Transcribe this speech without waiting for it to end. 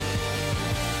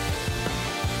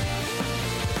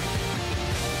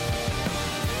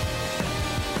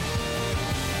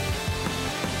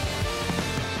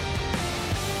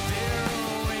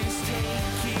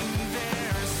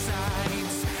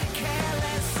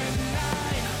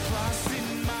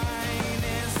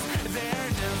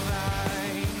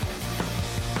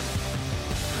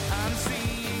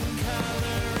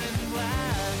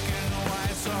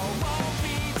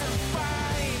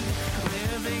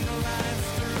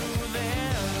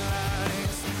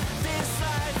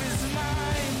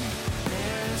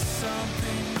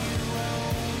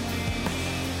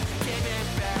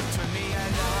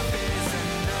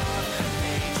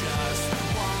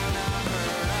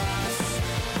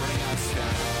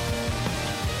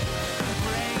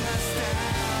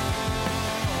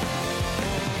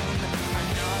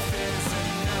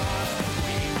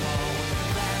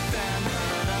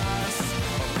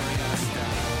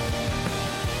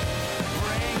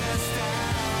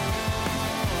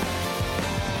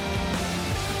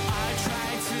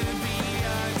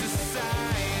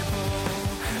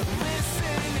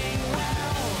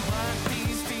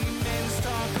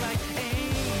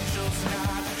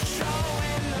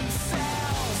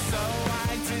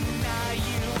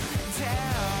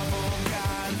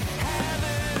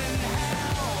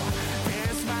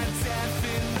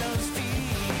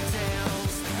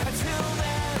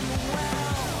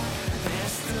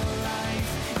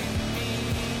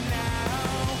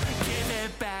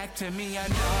back to me.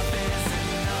 Enough is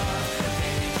enough.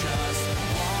 They just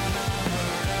wanna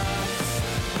hurt us.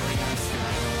 Bring us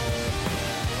down.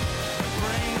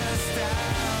 Bring us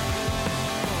down.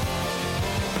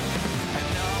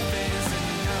 Enough is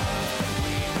enough.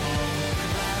 We won't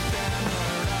let them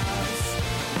hurt us.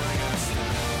 Bring us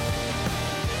down.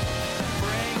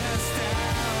 Bring us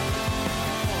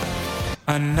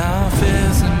down. Enough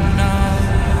is enough.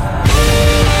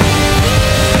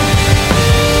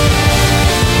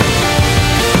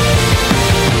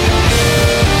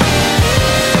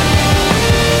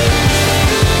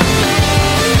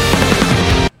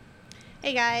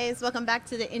 Hey guys, welcome back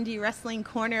to the Indie Wrestling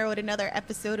Corner with another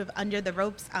episode of Under the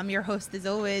Ropes. I'm your host as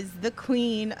always, the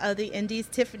queen of the Indies,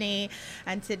 Tiffany.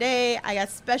 And today I got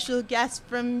special guest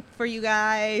for you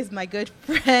guys, my good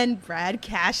friend Brad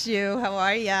Cashew. How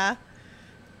are ya?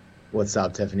 What's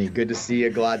up, Tiffany? Good to see you.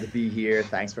 Glad to be here.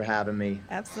 Thanks for having me.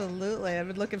 Absolutely. I've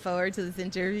been looking forward to this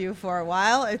interview for a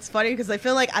while. It's funny because I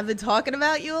feel like I've been talking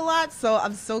about you a lot, so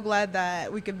I'm so glad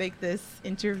that we could make this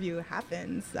interview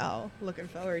happen. So looking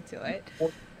forward to it.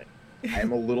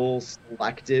 I'm a little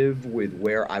selective with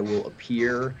where I will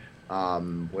appear,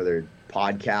 whether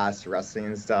podcasts, wrestling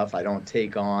and stuff. I don't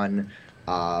take on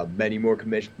many more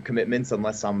commitments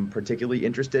unless I'm particularly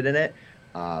interested in it.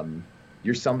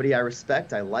 You're somebody I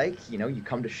respect, I like. You know, you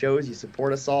come to shows, you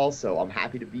support us all, so I'm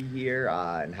happy to be here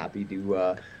and happy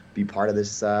to be part of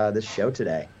this show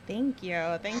today. Thank you.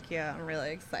 I'm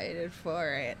really excited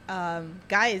for it.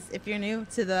 Guys, if you're new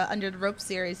to the Under the Rope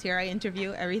series, here I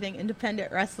interview everything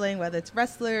independent wrestling, whether it's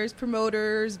wrestlers,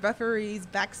 promoters, referees,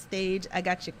 backstage. I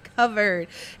got you covered.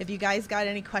 If you guys got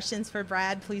any questions for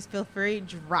Brad, please feel free,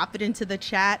 drop it into the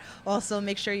chat. Also,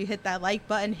 make sure you hit that like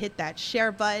button, hit that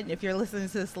share button. If you're listening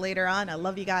to this later on, I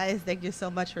love you guys. Thank you so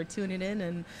much for tuning in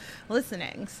and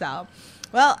listening. So,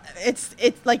 well, it's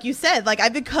like you said, like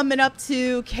I've been coming up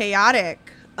to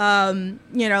Chaotic,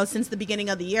 since the beginning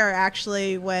of the year,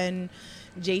 actually, when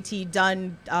JT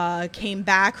Dunn came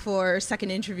back for a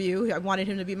second interview. I wanted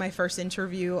him to be my first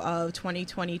interview of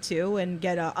 2022 and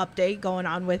get an update going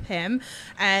on with him.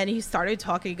 And he started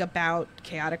talking about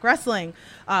Chaotic Wrestling,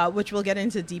 which we'll get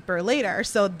into deeper later.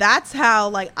 So that's how,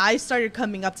 like, I started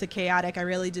coming up to Chaotic. I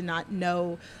really did not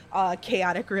know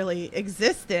Chaotic really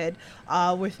existed,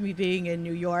 with me being in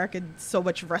New York and so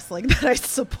much wrestling that I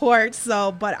support.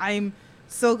 So, but I'm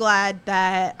so glad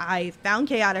that I found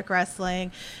Chaotic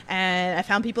Wrestling and I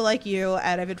found people like you,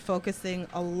 and I've been focusing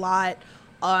a lot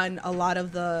on a lot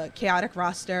of the Chaotic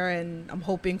roster, and I'm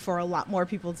hoping for a lot more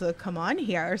people to come on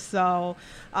here. So,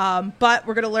 but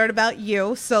we're going to learn about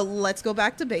you. So let's go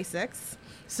back to basics.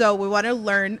 So we want to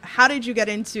learn, how did you get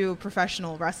into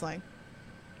professional wrestling?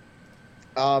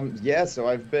 So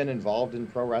I've been involved in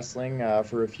pro wrestling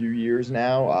for a few years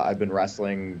now. I've been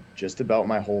wrestling just about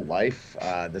my whole life.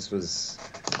 This was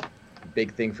a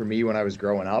big thing for me when I was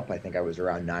growing up. I think I was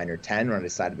around 9 or 10 when I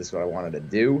decided this is what I wanted to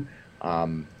do.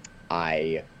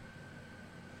 I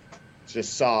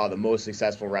just saw the most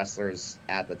successful wrestlers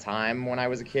at the time when I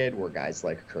was a kid were guys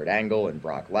like Kurt Angle and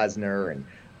Brock Lesnar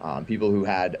and people who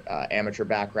had amateur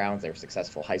backgrounds. They were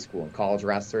successful high school and college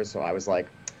wrestlers. So I was like,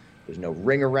 there's no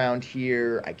ring around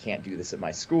here. I can't do this at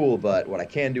my school, but what I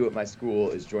can do at my school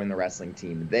is join the wrestling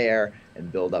team there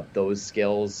and build up those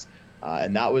skills.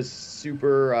 And that was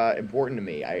super important to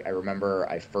me. I remember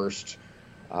I first,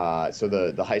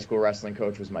 the high school wrestling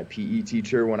coach was my PE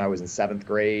teacher when I was in 7th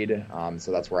grade.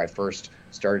 So that's where I first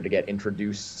started to get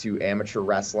introduced to amateur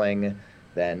wrestling.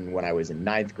 Then when I was in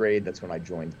 9th grade, that's when I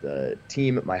joined the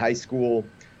team at my high school.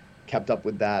 Kept up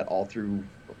with that all through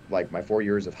like my 4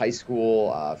 years of high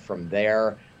school. From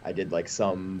there, I did like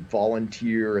some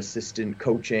volunteer assistant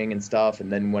coaching and stuff. And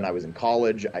then when I was in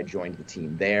college, I joined the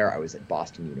team there. I was at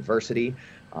Boston University.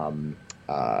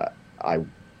 I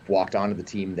walked onto the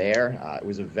team there. It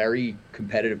was a very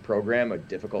competitive program, a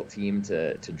difficult team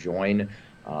to join.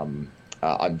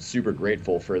 I'm super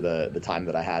grateful for the time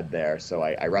that I had there. So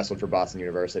I wrestled for Boston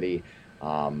University,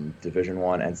 Division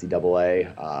I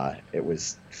NCAA. It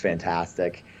was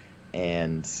fantastic.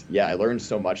 And yeah, I learned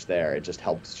so much there. It just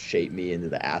helped shape me into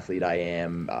the athlete I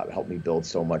am, helped me build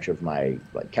so much of my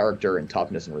character and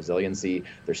toughness and resiliency.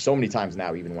 There's so many times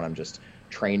now, even when I'm just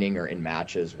training or in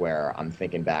matches, where I'm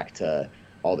thinking back to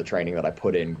all the training that I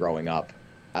put in growing up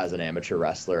as an amateur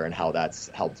wrestler and how that's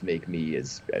helped make me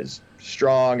as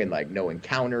strong and like knowing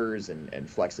counters and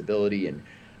flexibility. And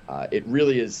it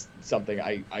really is something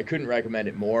I couldn't recommend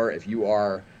it more. If you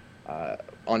are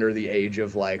under the age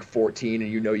of like 14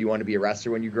 and you want to be a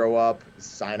wrestler when you grow up,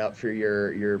 sign up for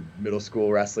your middle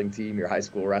school wrestling team, your high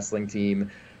school wrestling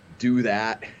team. Do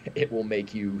that. It will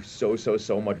make you so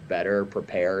much better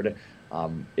prepared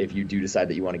if you do decide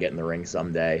that you want to get in the ring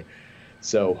someday.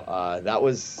 So that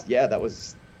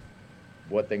was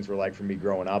what things were like for me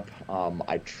growing up.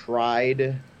 I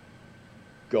tried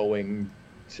going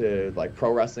to like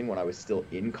pro wrestling when I was still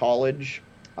in college.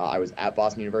 I was at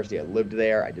Boston University. I lived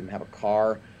there. I didn't have a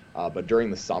car. But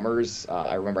during the summers,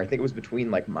 I remember, I think it was between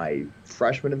like my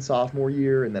freshman and sophomore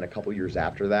year, and then a couple years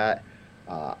after that,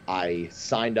 I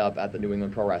signed up at the New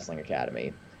England Pro Wrestling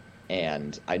Academy.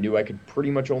 And I knew I could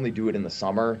pretty much only do it in the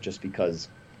summer just because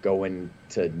going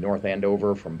to North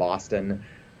Andover from Boston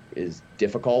is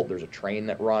difficult. There's a train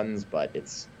that runs, but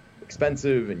it's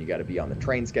expensive and you got to be on the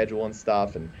train schedule and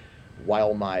stuff. And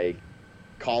while my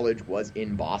college was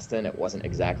in Boston, it wasn't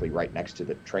exactly right next to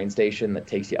the train station that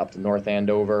takes you up to North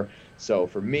Andover. So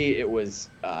for me, it was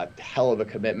a hell of a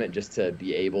commitment just to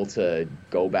be able to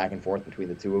go back and forth between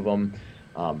the two of them.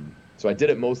 So I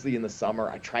did it mostly in the summer.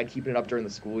 I tried keeping it up during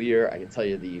the school year. I can tell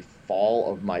you the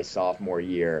fall of my sophomore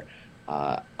year,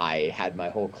 I had my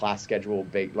whole class schedule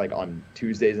baked, like on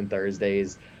Tuesdays and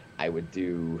Thursdays. I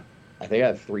think I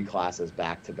had 3 classes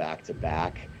back to back to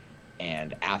back.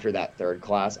 And after that third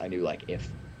class, I knew like if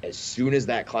as soon as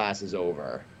that class is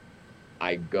over,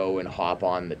 I go and hop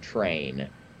on the train,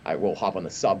 I will hop on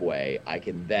the subway, I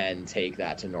can then take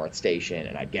that to North Station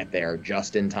and I'd get there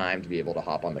just in time to be able to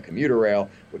hop on the commuter rail,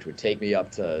 which would take me up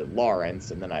to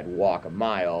Lawrence, and then I'd walk a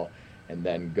mile and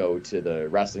then go to the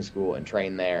wrestling school and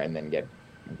train there, and then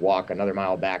walk another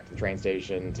mile back to the train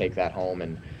station, take that home,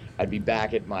 and I'd be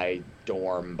back at my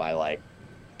dorm by like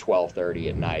 12:30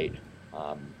 at night.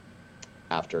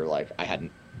 After like I hadn't,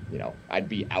 I'd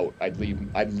be out. I'd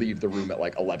leave the room at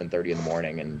like 11:30 in the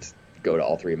morning and go to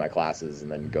all 3 of my classes and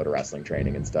then go to wrestling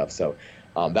training and stuff. So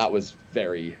that was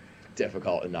very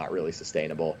difficult and not really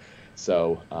sustainable.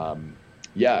 So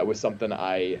it was something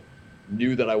I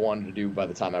knew that I wanted to do by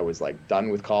the time I was like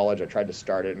done with college. I tried to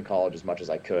start it in college as much as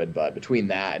I could, but between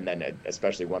that and then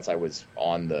especially once I was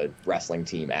on the wrestling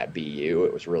team at BU,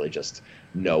 it was really just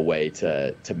no way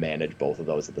to manage both of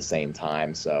those at the same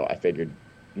time. So I figured,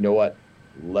 you know what,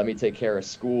 let me take care of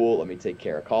school, let me take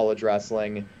care of college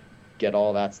wrestling, get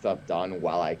all that stuff done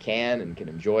while I can and can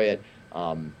enjoy it.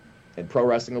 And pro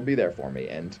wrestling will be there for me,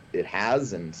 and it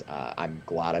has, and I'm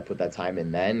glad I put that time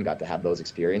in then, got to have those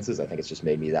experiences. I think it's just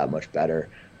made me that much better,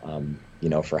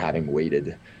 for having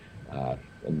waited and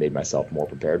made myself more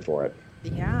prepared for it.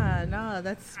 Yeah, no,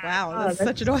 that's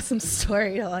such an awesome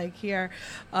story to like hear.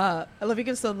 Let me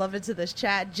give some love into this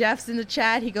chat. Jeff's in the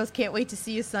chat. He goes, can't wait to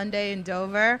see you Sunday in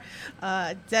Dover.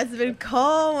 Desmond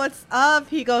Cole, what's up?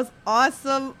 He goes,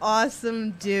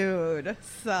 awesome dude.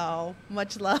 So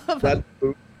much love. That's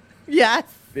yes.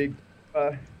 Big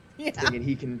thinking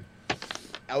he can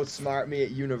outsmart me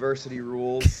at University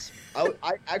Rules.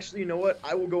 I actually, you know what?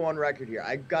 I will go on record here.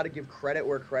 I got to give credit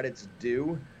where credit's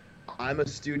due. I'm a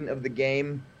student of the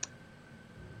game.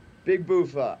 Big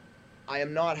Boofa, I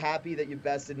am not happy that you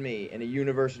bested me in a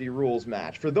University Rules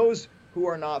match. For those who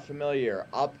are not familiar,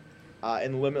 up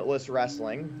in Limitless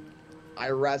Wrestling, I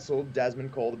wrestled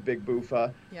Desmond Cole, the Big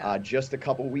Boofa, just a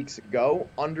couple weeks ago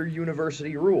under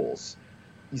University Rules.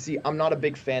 You see, I'm not a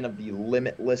big fan of the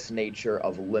limitless nature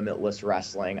of Limitless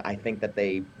Wrestling. I think that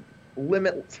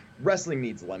wrestling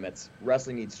needs limits.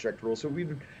 Wrestling needs strict rules. So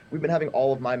we've been having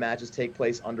all of my matches take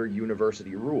place under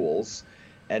University Rules,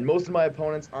 and most of my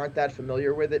opponents aren't that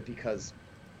familiar with it because,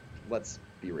 let's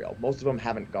be real, most of them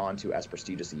haven't gone to as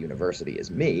prestigious a university as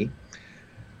me.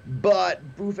 But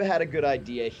Boofa had a good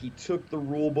idea. He took the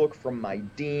rule book from my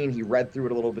dean. He read through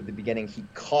it a little bit at the beginning. He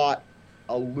caught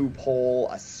a loophole,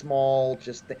 a small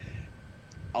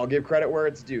I'll give credit where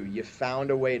it's due. You found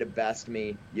a way to best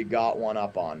me. You got one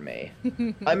up on me.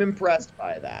 I'm impressed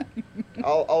by that.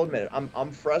 I'll admit it.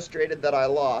 I'm frustrated that I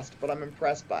lost, but I'm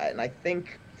impressed by it. And I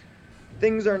think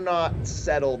things are not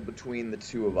settled between the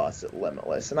two of us at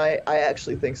Limitless. And I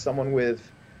actually think someone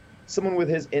with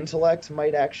his intellect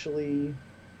might actually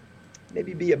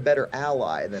maybe be a better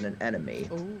ally than an enemy.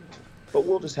 Ooh. But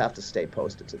we'll just have to stay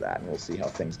posted to that, and we'll see how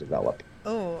things develop.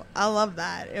 Oh, I love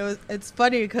that. It's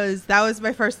funny because that was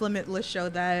my first Limitless show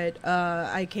that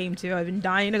I came to. I've been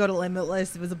dying to go to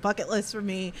Limitless. It was a bucket list for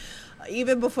me,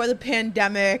 even before the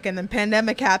pandemic. And then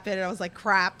pandemic happened, and I was like,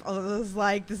 crap. I was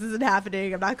like, this isn't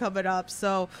happening. I'm not coming up.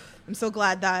 So I'm so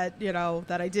glad that,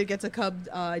 that I did get to come.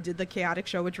 I did the Chaotic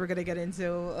show, which we're going to get into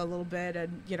a little bit.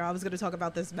 And, I was going to talk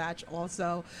about this match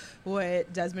also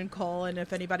with Desmond Cole. And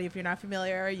if you're not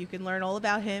familiar, you can learn all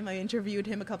about him. I interviewed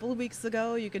him a couple of weeks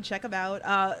ago. You can check him out.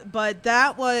 But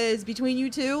that was between you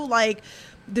two, like,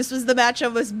 this was the match I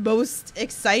was most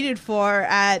excited for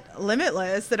at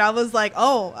Limitless. And I was like,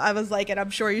 like, and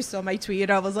I'm sure you saw my tweet,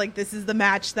 I was like, this is the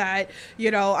match that, you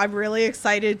know, I'm really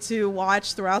excited to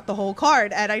watch throughout the whole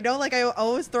card. And I know, like, I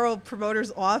always throw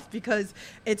promoters off because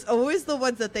it's always the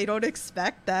ones that they don't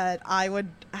expect that I would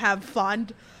have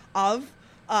fond of.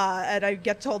 And I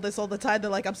get told this all the time.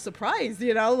 They're like, I'm surprised,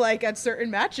 you know, like at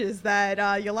certain matches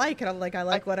that you like. And I'm like, I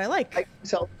like what I like. I can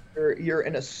tell you're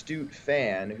an astute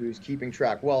fan who's keeping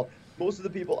track. Well, most of the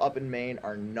people up in Maine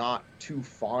are not too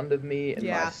fond of me and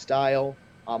my style.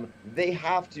 They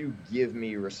have to give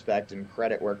me respect and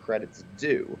credit where credit's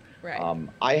due. Right.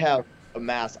 I have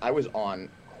amassed, I was on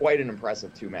quite an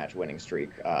impressive 2-match winning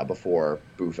streak before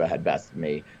Bufa had bested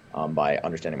me by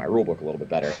understanding my rulebook a little bit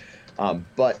better.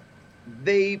 But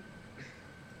the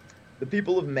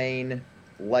people of Maine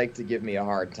like to give me a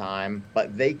hard time,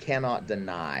 but they cannot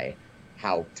deny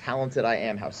how talented I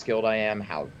am, how skilled I am,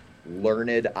 how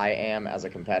learned I am as a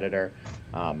competitor.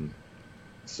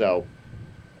 So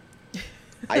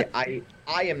I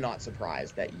am not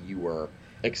surprised that you were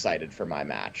excited for my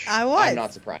match. I was. I'm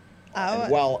not surprised.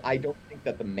 Well, I don't think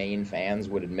that the Maine fans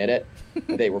would admit it.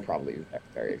 They were probably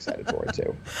very excited for it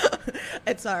too.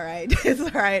 It's all right. It's all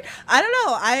right. I don't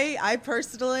know. I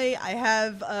personally, I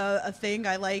have a thing.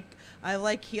 I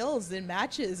like heels in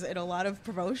matches in a lot of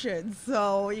promotions.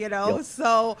 So, you know,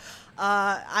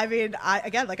 I mean,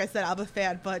 again, like I said, I'm a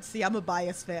fan, but see, I'm a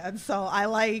biased fan. So I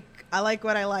like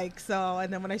what I like. So,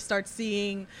 and then when I start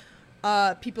seeing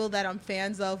people that I'm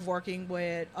fans of working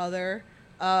with other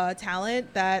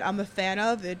talent that I'm a fan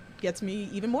of, it gets me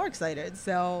even more excited.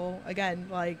 So again,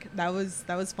 like that was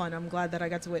fun. I'm glad that I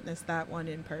got to witness that one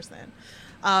in person.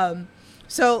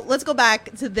 So let's go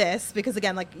back to this because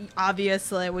again, like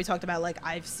obviously we talked about like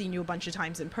I've seen you a bunch of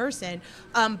times in person,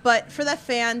 but for that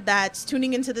fan that's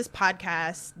tuning into this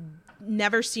podcast,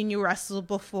 never seen you wrestle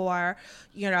before,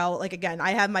 you know, like again,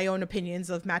 I have my own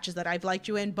opinions of matches that I've liked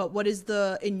you in, but what is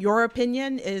in your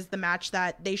opinion, is the match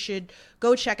that they should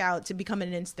go check out to become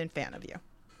an instant fan of you?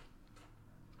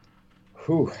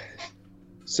 Whew.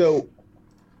 So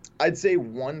I'd say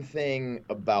one thing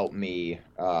about me,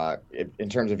 in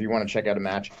terms of if you want to check out a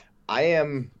match, I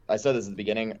said this at the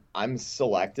beginning, I'm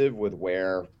selective with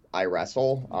where I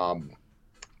wrestle.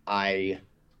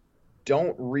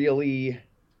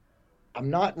 I'm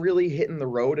not really hitting the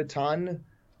road a ton.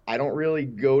 I don't really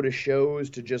go to shows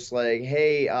to just like,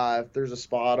 hey, if there's a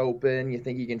spot open, you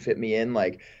think you can fit me in?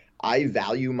 Like, I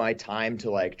value my time to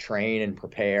like train and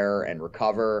prepare and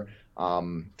recover.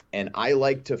 And I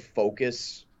like to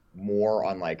focus more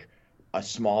on like a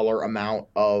smaller amount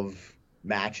of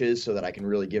matches so that I can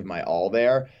really give my all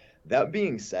there. That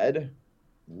being said,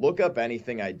 look up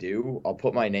anything I do. I'll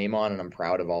put my name on and I'm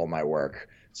proud of all of my work.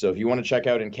 So if you want to check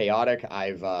out in Chaotic,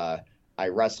 I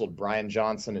wrestled Brian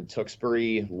Johnson in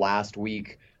Tewksbury last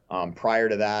week. Prior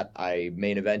to that, I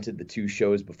main evented the 2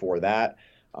 shows before that.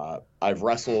 I've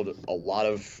wrestled a lot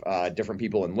of different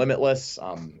people in Limitless.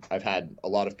 I've had a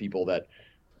lot of people that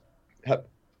have,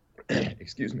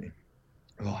 excuse me.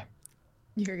 Oh,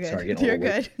 You're good. Sorry, You're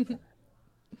good.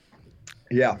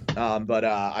 Yeah, but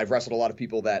I've wrestled a lot of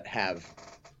people that have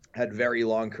had very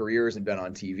long careers and been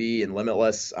on TV and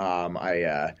Limitless.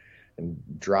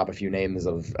 And drop a few names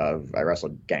of I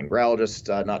wrestled Gangrel just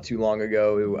not too long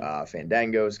ago,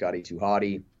 Fandango, Scotty Too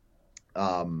Hottie.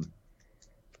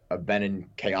 I've been in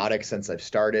Chaotic since I've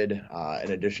started.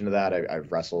 In addition to that,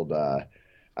 I've wrestled.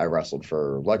 I wrestled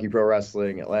for Lucky Pro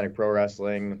Wrestling, Atlantic Pro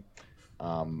Wrestling.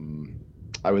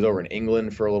 I was over in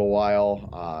England for a little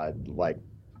while, like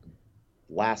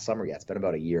last summer. Yeah, it's been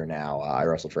about a year now. I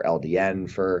wrestled for LDN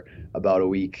for about a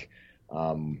week.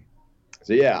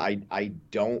 So yeah, I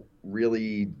don't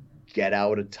really get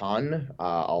out a ton.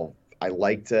 I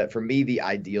like to, for me, the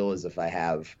ideal is if I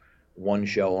have one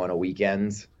show on a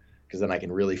weekend, because then I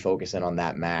can really focus in on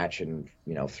that match and,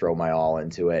 you know, throw my all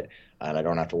into it. And I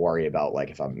don't have to worry about like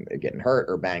if I'm getting hurt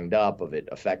or banged up of it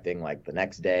affecting like the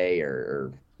next day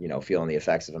or you know, feeling the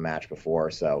effects of a match before.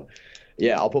 So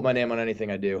yeah, I'll put my name on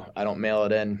anything I do. I don't mail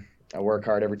it in. I work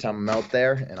hard every time I'm out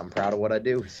there and I'm proud of what I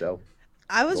do. So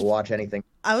we'll watch anything.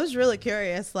 I was really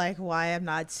curious, like, why I'm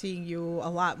not seeing you a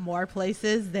lot more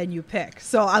places than you pick.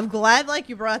 So I'm glad, like,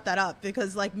 you brought that up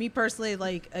because, like, me personally,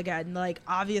 like, again, like,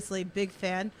 obviously big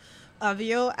fan of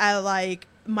you. And, like,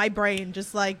 my brain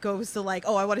just, like, goes to, like,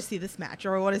 oh, I want to see this match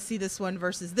or I want to see this one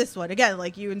versus this one. Again,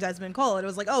 like, you and Desmond Cole. And it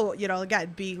was like, oh, you know,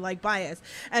 again, being, like, biased.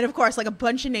 And, of course, like, a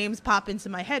bunch of names pop into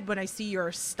my head when I see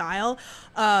your style.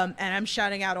 And I'm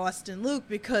shouting out Austin Luke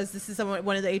because this is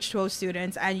one of the H2O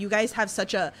students. And you guys have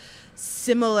such a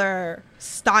similar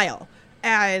style.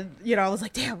 And, you know, I was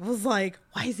like, damn, I was like,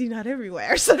 why is he not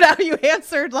everywhere? So now you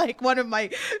answered like one of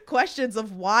my questions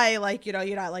of why, like, you know,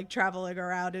 you're not like traveling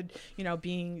around and, you know,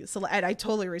 being, and I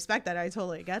totally respect that. I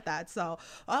totally get that. So,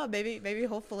 maybe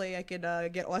hopefully I could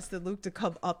get Austin Luke to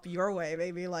come up your way,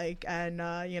 maybe like,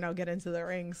 and, you know, get into the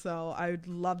ring. So I'd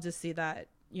love to see that,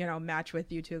 you know, match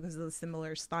with you two because of the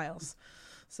similar styles.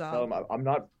 Tell So, him I'm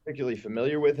not particularly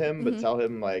familiar with him, but mhm. tell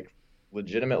him like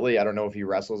legitimately, I don't know if he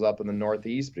wrestles up in the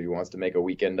Northeast, but he wants to make a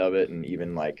weekend of it and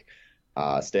even like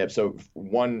stay up. So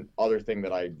one other thing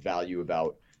that I value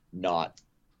about not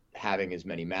having as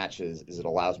many matches is it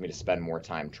allows me to spend more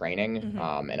time training.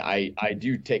 Mhm. And I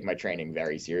do take my training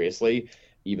very seriously,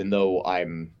 even though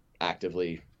I'm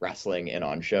actively wrestling and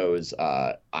on shows.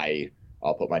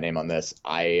 I'll put my name on this.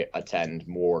 I attend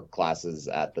more classes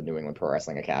at the New England Pro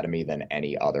Wrestling Academy than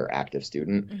any other active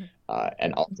student. Mhm.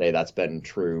 And I'll say that's been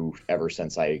true ever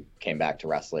since I came back to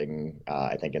wrestling.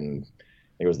 I think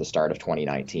it was the start of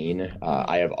 2019.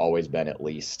 I have always been at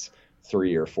least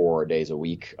 3 or 4 days a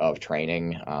week of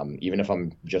training. Even if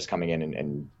I'm just coming in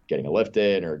and getting a lift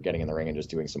in or getting in the ring and just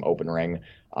doing some open ring,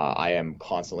 I am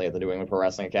constantly at the New England Pro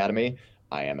Wrestling Academy.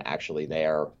 I am actually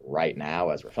there right now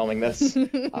as we're filming this.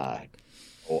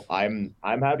 Well, I'm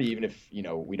happy even if, you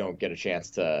know, we don't get a chance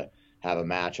to have a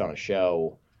match on a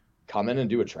show, come in and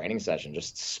do a training session,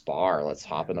 just spar. Let's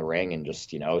hop in the ring and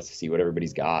just, you know, see what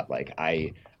everybody's got. Like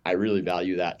I really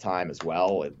value that time as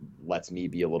well. It lets me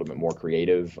be a little bit more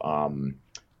creative.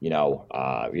 You know,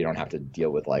 you don't have to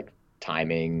deal with like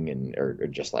timing and or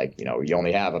just like, you know, you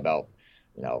only have about,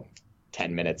 you know,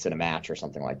 10 minutes in a match or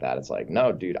something like that. It's like,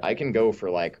 no, dude, I can go for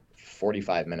like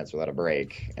 45 minutes without a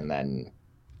break and then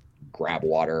grab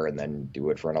water and then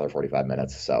do it for another 45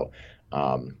 minutes. So,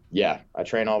 yeah, I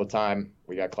train all the time.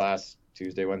 We got class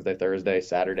Tuesday, Wednesday, Thursday,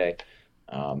 Saturday.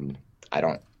 I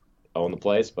don't own the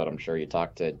place, but I'm sure you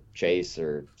talk to Chase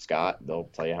or Scott, they'll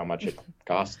tell you how much it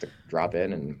costs to drop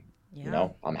in. And, Yeah. you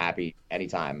know, I'm happy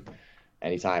anytime.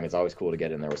 Anytime. It's always cool to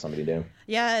get in there with somebody new.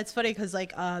 Yeah, it's funny because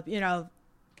like I'm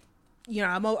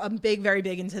very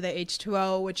big into the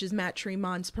H2O, which is Matt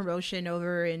Tremont's promotion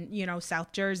over in, you know,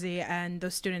 South Jersey, and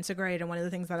those students are great. And one of the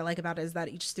things that I like about it is that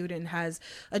each student has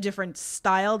a different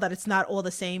style, that it's not all the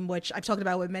same, which I've talked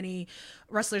about with many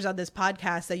wrestlers on this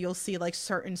podcast, that you'll see like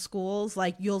certain schools,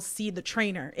 like you'll see the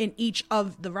trainer in each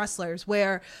of the wrestlers,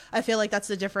 where I feel like that's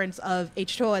the difference of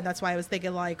H2O. And that's why I was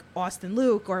thinking like Austin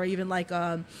Luke or even like,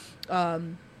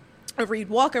 a Reed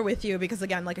Walker with you, because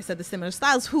again, like I said, the similar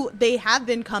styles, who they have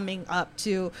been coming up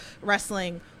to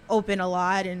wrestling open a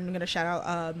lot. And I'm going to shout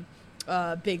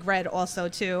out Big Red also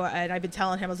too. And I've been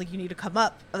telling him, I was like, you need to come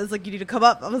up. I was like, you need to come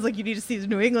up. I was like, you need to see the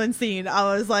New England scene. I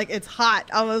was like, it's hot.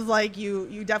 I was like,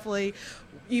 you definitely,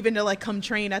 even to like come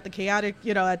train at the Chaotic,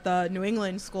 you know, at the New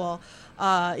England school,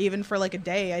 even for like a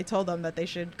day. I told them that they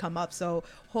should come up. So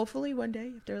hopefully one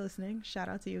day, if they're listening, shout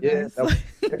out to you guys.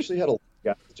 We actually had a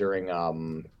guys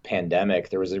during pandemic.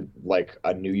 There was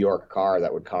a New York car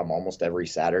that would come almost every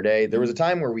Saturday. There was a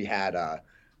time where we had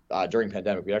during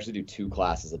pandemic we actually do 2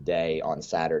 classes a day on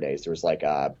Saturdays. There was like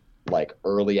a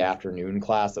early afternoon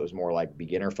class that was more like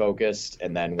beginner focused,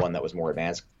 and then one that was more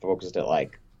advanced focused at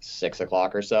like 6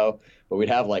 o'clock or so. But we'd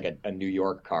have like a New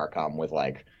York car come with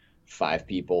like 5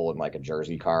 people and like a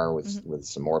Jersey car with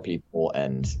some more people,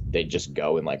 and they'd just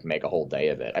go and like make a whole day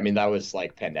of it. I mean, that was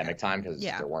like pandemic time because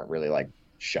there weren't really like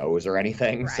shows or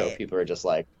anything. Right. So people are just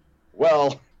like,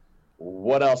 well,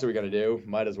 what else are we going to do?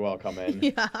 Might as well come in.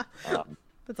 Yeah.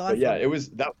 That's awesome. But yeah, it was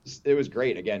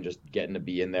great. Again, just getting to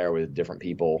be in there with different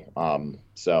people.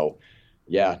 So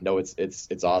yeah, no,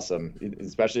 it's awesome.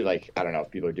 Especially like, I don't know,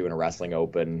 if people are doing a wrestling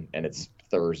open and it's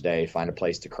Thursday, find a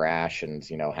place to crash and,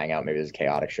 you know, hang out. Maybe there's a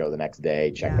Chaotic show the next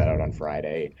day, check that out on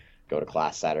Friday, go to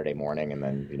class Saturday morning, and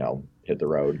then, you know, hit the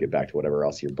road, get back to whatever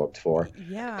else you're booked for.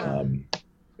 Yeah.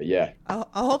 But yeah, I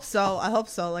hope so. I hope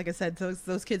so. Like I said,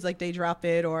 those kids, like, they drop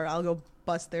it, or I'll go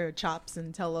bust their chops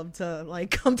and tell them to like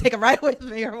come take a ride with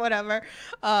me or whatever.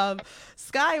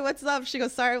 Sky, what's up? She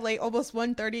goes, sorry, late, almost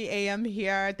 1:30 a.m.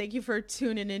 here. Thank you for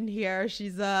tuning in here.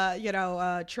 She's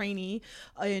a trainee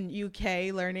in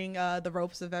UK, learning the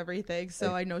ropes of everything.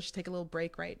 So I know she's taking a little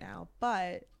break right now,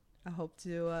 but I hope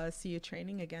to see you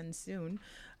training again soon.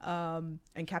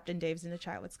 And Captain Dave's in the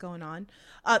chat. What's going on?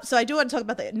 So I do want to talk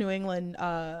about the New England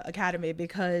Academy,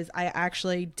 because I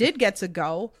actually did get to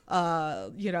go,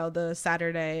 the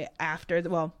Saturday after.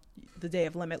 the day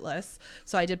of Limitless.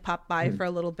 So I did pop by for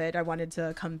a little bit. I wanted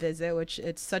to come visit, which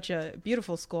it's such a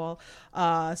beautiful school.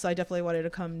 So I definitely wanted to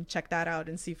come check that out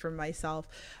and see for myself.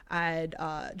 And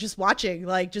just watching,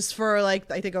 like, just for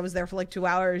like, I think I was there for like 2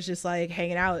 hours, just like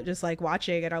hanging out, just like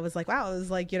watching. And I was like, wow, it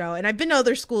was like, you know, and I've been to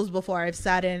other schools before. I've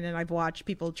sat in and I've watched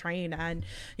people train, and,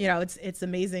 you know, it's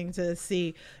amazing to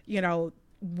see, you know,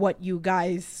 what you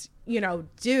guys, you know,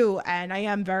 do. And I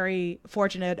am very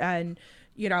fortunate, and,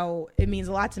 you know, it means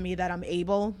a lot to me that I'm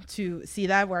able to see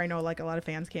that, where I know like a lot of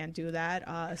fans can't do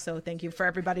that. So thank you for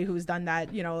everybody who's done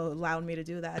that, you know, allowing me to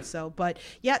do that. So, but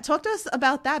yeah, talk to us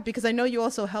about that, because I know you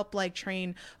also help like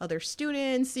train other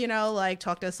students, you know, like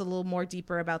talk to us a little more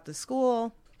deeper about the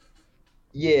school.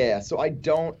 Yeah, so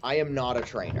I am not a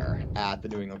trainer at the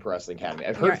New England Pro Wrestling Academy.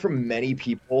 I've heard from many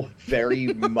people very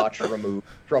much removed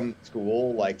from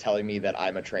school, like telling me that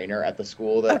I'm a trainer at the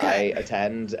school that I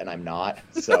attend, and I'm not.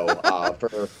 So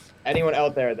for anyone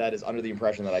out there that is under the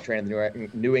impression that I train at the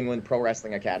New England Pro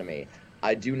Wrestling Academy,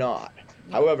 I do not.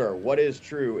 However, what is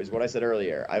true is what I said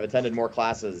earlier. I've attended more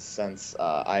classes since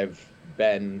I've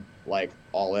been like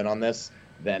all in on this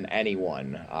than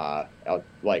anyone.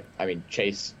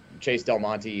 Chase Del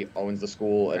Monte owns the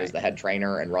school and is the head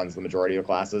trainer and runs the majority of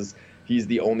classes. He's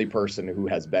the only person who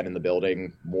has been in the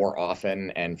building more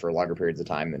often and for longer periods of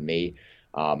time than me.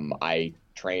 I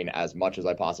train as much as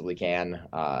I possibly can.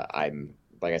 I'm,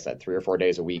 like I said, 3 or 4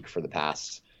 days a week for the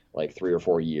past like 3 or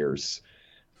 4 years.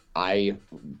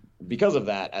 Because of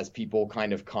that, as people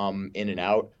kind of come in and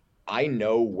out, I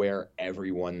know where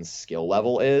everyone's skill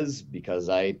level is because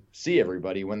I see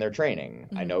everybody when they're training.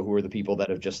 I know who are the people that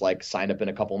have just like signed up in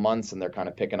a couple months and they're kind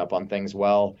of picking up on things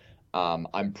well. I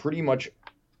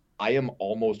am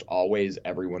almost always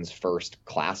everyone's first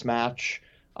class match.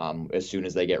 As soon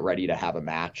as they get ready to have a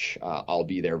match, I'll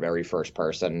be their very first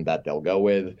person that they'll go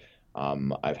with.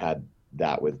 I've had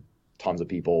that with tons of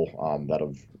people that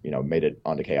have, you know, made it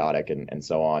onto Chaotic and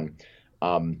so on.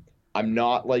 I'm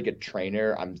not like a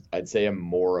trainer. I'd say I'm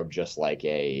more of just like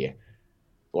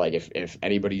if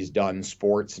anybody's done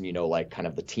sports and, you know, like kind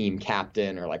of the team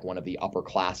captain or like one of the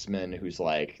upperclassmen who's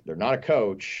like, they're not a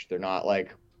coach, they're not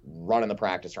like running the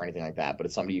practice or anything like that, but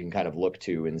it's somebody you can kind of look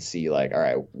to and see like, all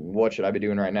right, what should I be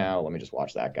doing right now? Let me just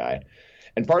watch that guy.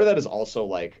 And part of that is also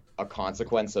like a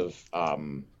consequence of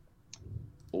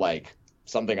like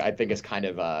something I think is kind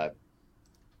of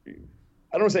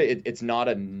I don't want to say it's not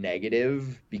a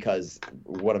negative, because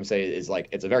what I'm saying is like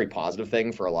it's a very positive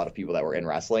thing for a lot of people that were in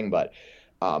wrestling, but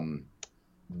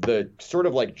the sort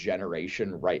of like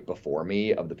generation right before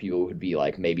me of the people who would be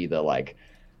like maybe the like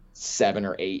 7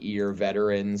 or 8 year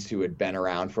veterans who had been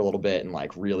around for a little bit and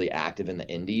like really active in the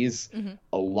indies,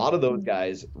 a lot of those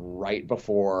guys right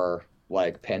before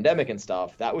like pandemic and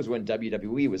stuff, that was when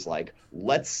WWE was like,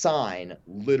 let's sign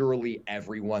literally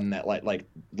everyone that like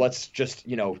let's just,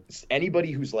 you know,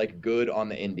 anybody who's like good on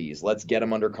the indies, let's get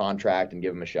them under contract and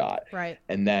give them a shot. Right.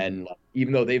 And then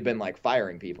even though they've been like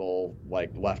firing people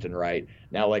like left and right,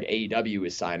 now like AEW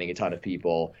is signing a ton of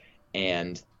people,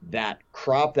 and that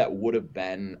crop that would have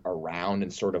been around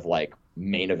and sort of like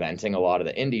main eventing a lot of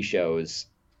the indie shows,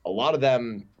 a lot of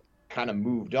them kind of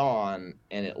moved on,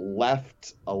 and it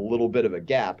left a little bit of a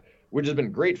gap, which has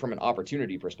been great from an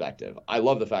opportunity perspective. I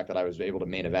love the fact that I was able to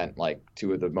main event like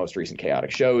 2 of the most recent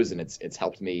Chaotic shows, and it's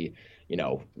helped me, you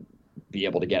know, be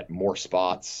able to get more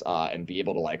spots and be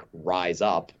able to like rise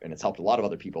up, and it's helped a lot of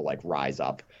other people like rise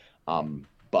up.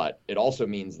 But it also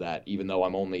means that even though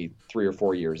I'm only 3 or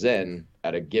 4 years in,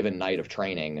 at a given night of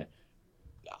training,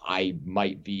 I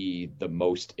might be the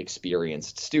most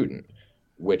experienced student,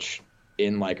 which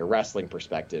in like a wrestling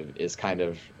perspective is kind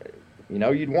of, you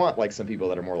know, you'd want like some people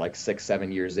that are more like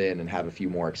 6-7 years in and have a few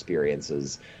more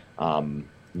experiences.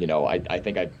 You know, I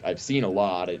think I've seen a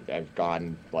lot. I've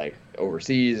gone like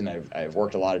overseas, and I've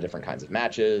worked a lot of different kinds of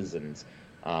matches, and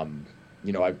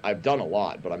you know, I've done a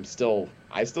lot, but I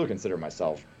still consider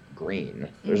myself green.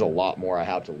 There's a lot more I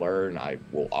have to learn. I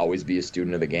will always be a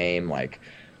student of the game. Like,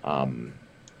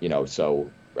 you know, so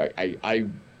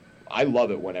I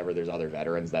love it whenever there's other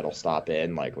veterans that'll stop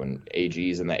in, like when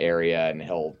AG's in the area and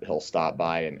he'll stop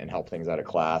by and help things out of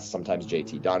class. Sometimes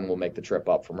JT Dunn will make the trip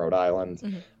up from Rhode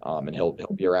Island, and he'll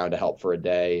be around to help for a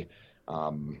day.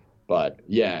 But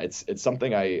yeah, it's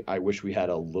something I wish we had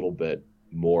a little bit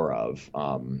more of.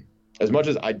 As much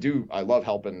as I love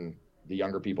helping the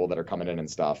younger people that are coming in and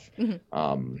stuff.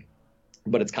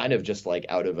 But it's kind of just like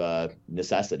out of a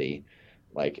necessity.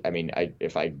 Like, I mean,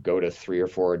 if I go to 3 or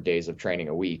 4 days of training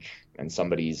a week and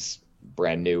somebody's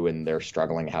brand new and they're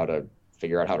struggling how to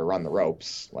figure out how to run the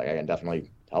ropes, like I can definitely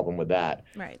help them with that.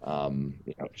 Right.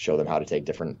 You know, show them how to take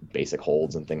different basic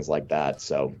holds and things like that.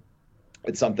 So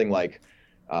it's something like,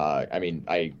 I mean,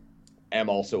 I am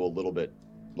also a little bit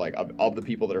like of the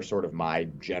people that are sort of my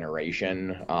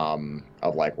generation,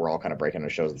 of like we're all kind of breaking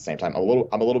into shows at the same time.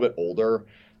 I'm a little bit older,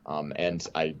 and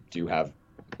I do have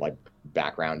like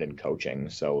background in coaching,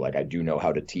 so like I do know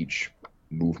how to teach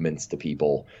movements to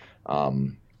people.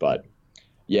 But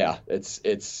yeah,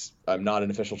 it's I'm not an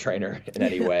official trainer in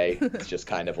any way. It's just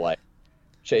kind of like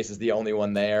Chase is the only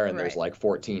one there, and there's Right. like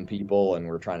 14 people, and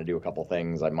we're trying to do a couple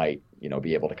things. I might,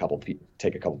 be able to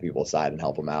take a couple people aside and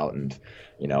help them out. And,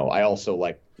 I also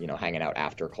like, hanging out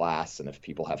after class. And if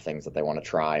people have things that they want to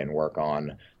try and work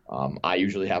on, I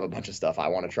usually have a bunch of stuff I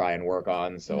want to try and work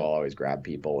on. So I'll always grab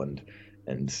people and,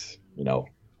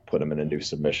 put them in a new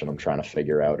submission I'm trying to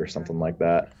figure out or something like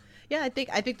that. Yeah, I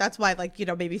think that's why, like,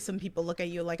 maybe some people look at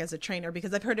you like as a trainer,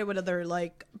 because I've heard it with other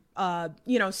like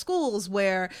schools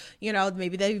where,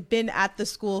 maybe they've been at the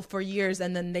school for years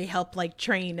and then they help like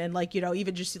train, and like,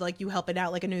 even just like you helping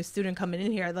out like a new student coming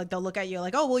in here, like they'll look at you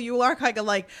like, oh well, you are kind of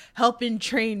like helping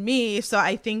train me. So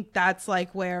I think that's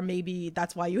like where maybe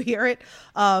that's why you hear it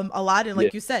a lot. And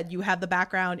like you said, you have the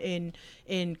background in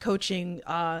coaching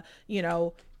the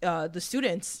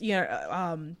students,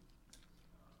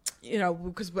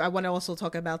 because I want to also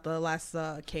talk about the last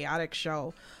chaotic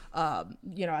show, at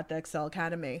the Excel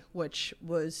Academy, which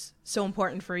was so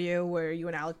important for you, where you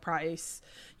and Alec Price,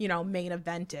 main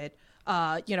evented,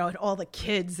 and all the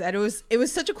kids, and it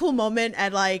was such a cool moment,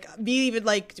 and like me even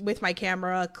like with my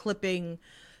camera clipping,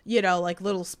 like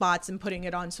little spots and putting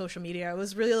it on social media. It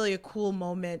was really a cool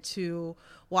moment to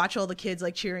watch all the kids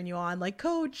like cheering you on, like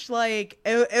coach, like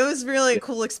it was really a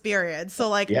cool experience. So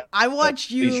like I watched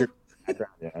you.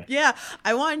 Yeah,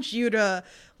 I want you to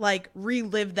like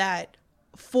relive that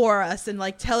for us and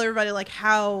like tell everybody like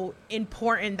how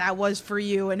important that was for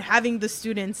you, and having the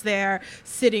students there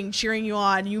sitting cheering you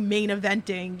on, you main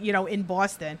eventing, in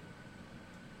Boston.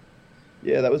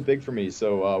 Yeah, that was big for me.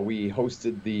 So we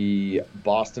hosted the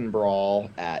Boston Brawl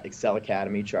at Excel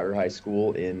Academy Charter High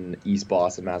School in East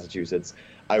Boston, Massachusetts.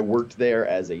 I worked there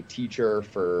as a teacher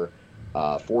for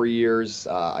 4 years.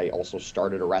 I also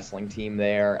started a wrestling team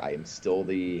there. I am still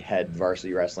the head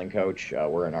varsity wrestling coach.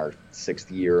 We're in our 6th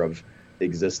year of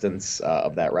existence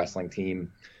of that wrestling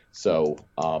team. So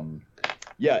I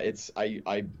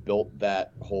built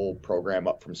that whole program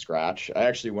up from scratch.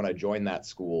 When I joined that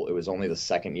school, it was only the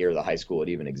 2nd year the high school had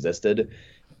even existed.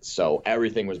 So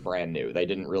everything was brand new. They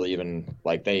didn't really even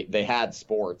like they had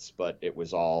sports, but it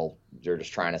was all they're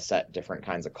just trying to set different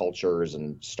kinds of cultures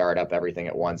and start up everything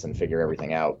at once and figure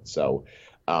everything out. So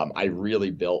I really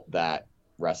built that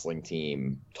wrestling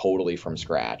team totally from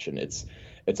scratch, and it's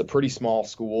a pretty small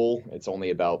school. It's only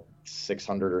about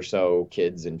 600 or so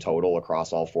kids in total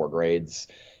across all 4 grades,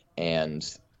 and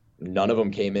none of them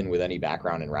came in with any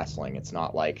background in wrestling. It's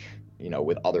not like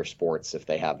with other sports, if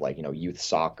they have like, youth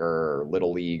soccer or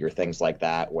little league or things like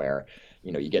that, where,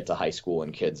 you get to high school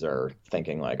and kids are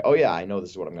thinking like, oh yeah, I know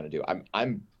this is what I'm going to do.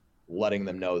 I'm letting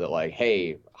them know that like,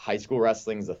 hey, high school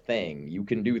wrestling's a thing. You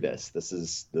can do this. This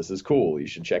is cool. You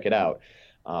should check it out.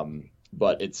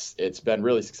 But it's been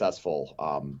really successful,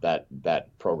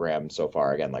 that program so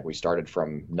far. Again, like we started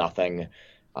from nothing.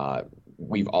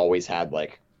 We've always had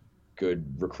like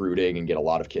good recruiting and get a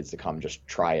lot of kids to come just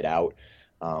try it out.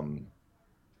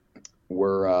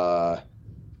 We're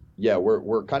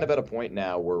kind of at a point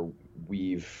now where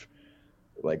we've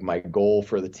like my goal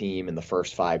for the team in the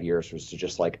first 5 years was to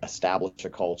just like establish a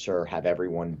culture, have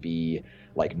everyone be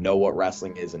like know what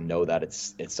wrestling is and know that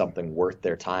it's something worth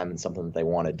their time and something that they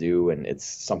want to do, and it's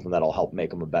something that'll help make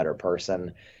them a better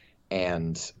person.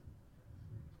 And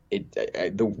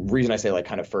the reason I say like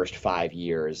kind of first 5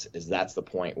 years is that's the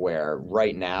point where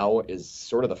right now is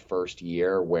sort of the first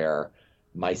year where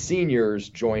my seniors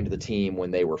joined the team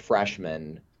when they were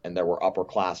freshmen, and there were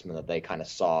upperclassmen that they kind of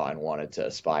saw and wanted to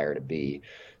aspire to be.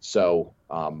 So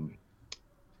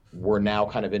we're now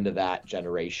kind of into that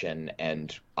generation,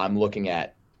 and I'm looking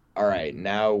at, all right,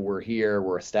 now we're here,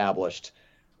 we're established.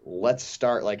 Let's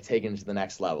start like taking it to the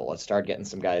next level. Let's start getting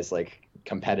some guys like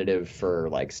competitive for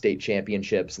like state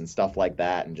championships and stuff like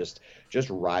that, and just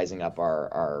rising up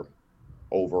our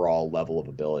overall level of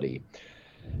ability.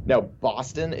 Now,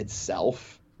 Boston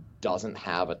itself doesn't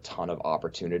have a ton of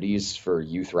opportunities for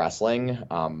youth wrestling.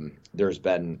 There's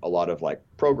been a lot of like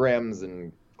programs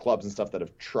and clubs and stuff that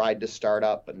have tried to start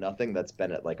up, but nothing that's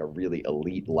been at like a really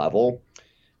elite level,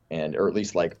 or at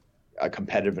least like a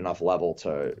competitive enough level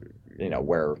to,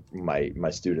 where my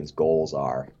students' goals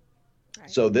are. Right.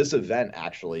 So this event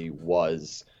actually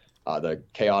was the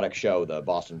chaotic show, the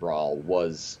Boston Brawl,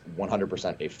 was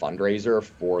 100% a fundraiser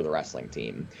for the wrestling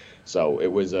team. So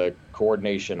it was a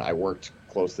coordination. I worked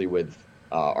closely with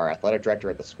our athletic director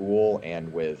at the school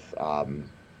and with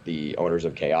the owners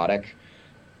of Chaotic.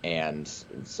 And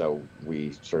so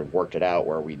we sort of worked it out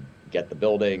where we get the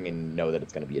building and know that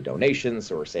it's going to be a donation.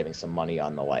 So we're saving some money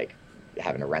on the like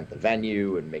having to rent the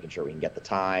venue and making sure we can get the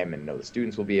time and know the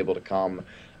students will be able to come.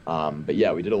 But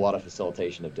yeah, we did a lot of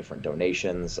facilitation of different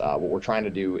donations. What we're trying to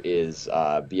do is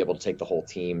be able to take the whole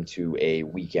team to a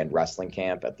weekend wrestling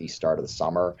camp at the start of the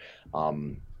summer.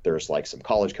 There's like some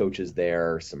college coaches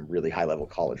there, some really high level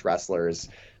college wrestlers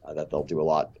that they'll do a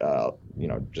lot,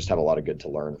 just have a lot of good to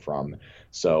learn from.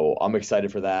 So I'm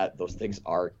excited for that. Those things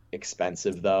are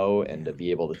expensive though, and to be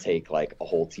able to take like a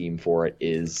whole team for it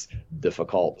is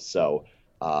difficult. So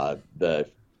I'm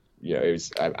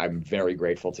very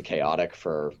grateful to Chaotic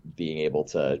for being able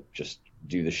to just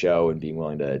do the show and being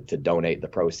willing to donate the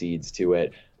proceeds to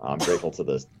it. I'm grateful to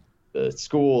the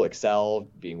school, Excel,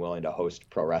 being willing to host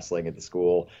pro wrestling at the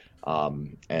school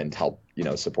and help,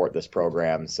 support this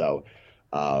program. So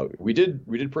we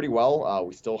did pretty well.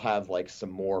 We still have like some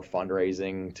more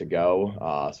fundraising to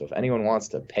go. So if anyone wants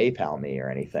to PayPal me or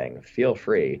anything, feel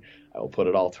free. I will put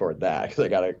it all toward that because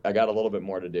I got a little bit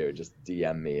more to do. Just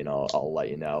DM me and I'll let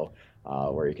you know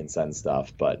where you can send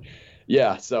stuff. But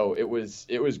yeah, so it was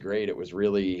great. It was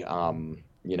really I'm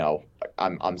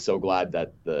so glad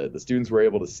that the students were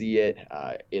able to see it.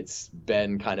 It's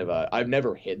been kind of I've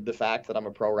never hid the fact that I'm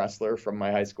a pro wrestler from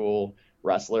my high school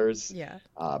wrestlers. Yeah.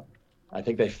 I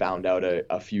think they found out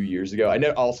a few years ago. I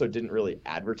also didn't really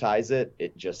advertise it.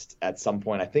 It just at some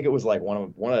point, I think it was like one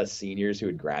of the seniors who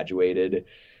had graduated.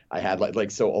 I had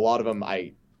so a lot of them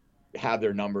I have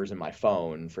their numbers in my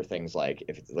phone for things like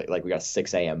if it's like we got a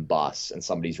 6 a.m. bus and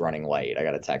somebody's running late. I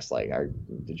got a text like,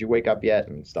 "Did you wake up yet?"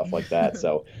 and stuff like that.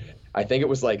 So I think it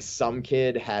was like some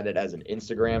kid had it as an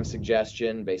Instagram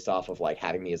suggestion based off of like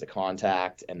having me as a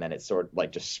contact, and then it sort of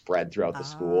like just spread throughout the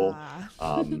school.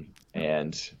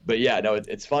 But yeah, no,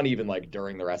 it's fun even like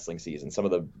during the wrestling season. Some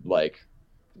of the like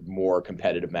more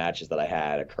competitive matches that I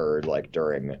had occurred like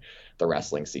during the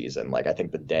wrestling season. Like I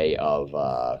think the day of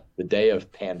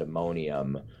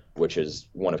Pandemonium, which is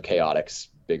one of Chaotic's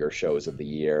bigger shows of the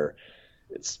year,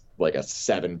 it's like a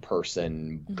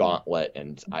 7-person gauntlet,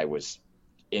 and I was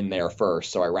in there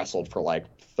first, so I wrestled for like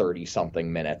 30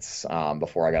 something minutes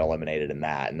before I got eliminated in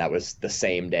that. And that was the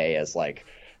same day as like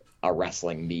a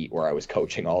wrestling meet where I was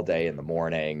coaching all day in the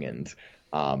morning. And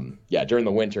during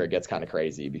the winter it gets kind of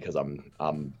crazy because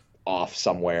I'm off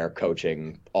somewhere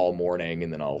coaching all morning,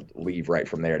 and then I'll leave right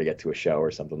from there to get to a show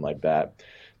or something like that.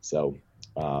 So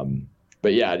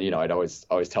but yeah, I'd always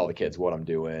tell the kids what I'm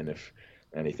doing if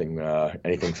anything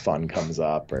fun comes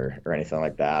up or anything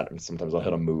like that. And sometimes I'll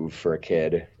hit a move for a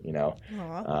kid,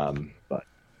 but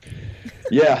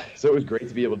yeah, so it was great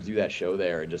to be able to do that show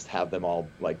there and just have them all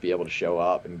like be able to show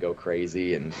up and go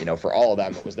crazy. And for all of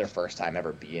them, it was their first time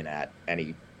ever being at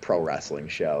any pro wrestling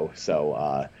show.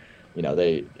 So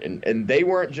they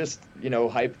weren't just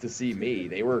hyped to see me.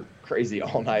 They were crazy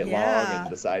all night long and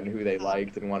deciding who they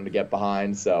liked and wanted to get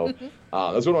behind. So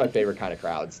that's one of my favorite kind of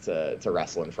crowds to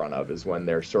wrestle in front of, is when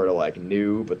they're sort of like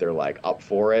new but they're like up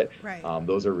for it. Right.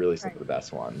 Those are really some of the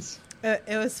best ones.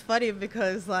 It was funny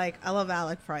because like I love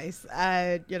Alec Price,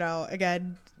 and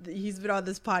again, he's been on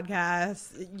this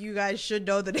podcast. You guys should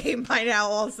know the name by now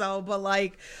also, but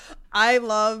like I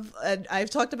love, and I've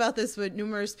talked about this with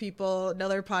numerous people,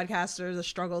 another podcaster, The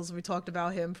Struggles. We talked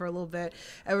about him for a little bit,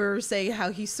 and we were saying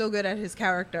how he's so good at his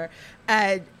character.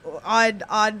 And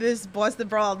on this Boston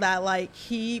Brawl, that like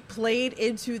he played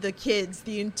into the kids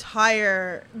the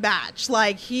entire match.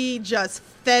 Like he just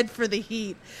fed for the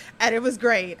heat, and it was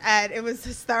great, and it was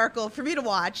hysterical for me to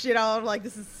watch. Like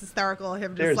this is hysterical.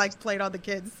 Him just like played on the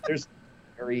kids. There's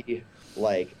very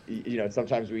like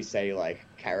sometimes we say like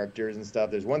characters and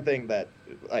stuff. There's one thing that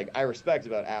like I respect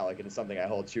about Alec, and it's something I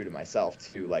hold true to myself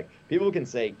too. Like people can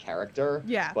say character,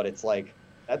 but it's like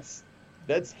that's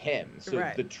him.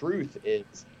 So the truth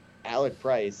is Alec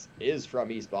Price is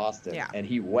from East Boston, and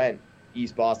he went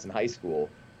East Boston High School,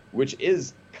 which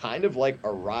is kind of like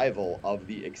a rival of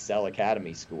the Excel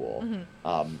Academy School.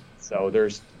 So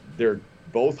they're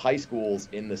both high schools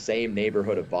in the same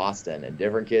neighborhood of Boston, and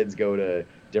different kids go to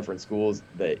different schools.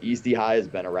 The Eastie High has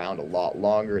been around a lot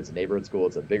longer. It's a neighborhood school.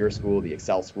 It's a bigger school. The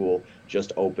Excel school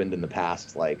just opened in the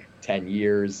past like 10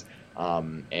 years.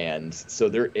 And so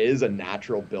there is a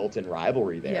natural built-in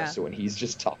rivalry there. So when he's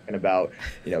just talking about,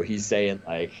 he's saying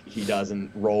like he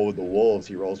doesn't roll with the Wolves,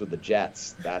 he rolls with the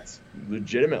Jets. That's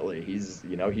legitimately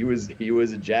he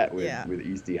was a Jet with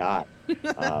Eastie High.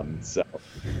 So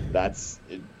that's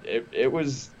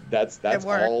that's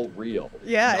all real.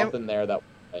 Nothing there that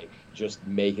like just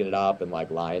making it up and like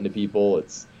lying to people.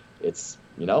 It's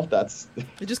that's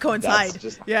It just coincided.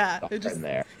 just Yeah, stuff it just in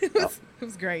there. it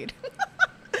was great.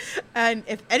 And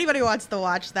if anybody wants to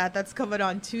watch that, that's coming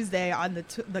on Tuesday on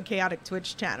the Chaotic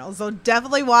Twitch channel. So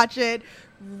definitely watch it.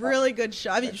 Really good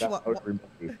show. I mean,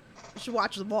 you should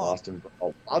watch them all. Boston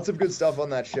Brawl. Lots of good stuff on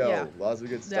that show. Yeah. Lots of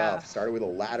good stuff. Yeah. Started with a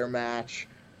ladder match,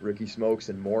 Ricky Smokes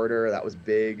and Mortar. That was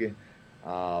big.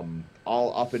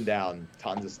 All up and down,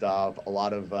 tons of stuff. A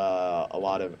lot of I don't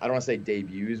want to say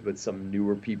debuts, but some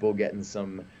newer people getting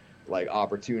some like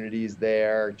opportunities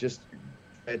there. Just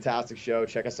fantastic show.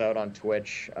 Check us out on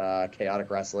Twitch.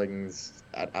 Chaotic Wrestling's.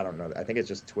 I don't know. I think it's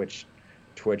just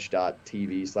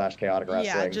twitch.tv/chaotic wrestling.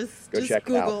 Yeah, just check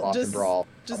Google, it out. Boston Brawl.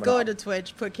 Just go into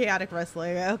Twitch, put Chaotic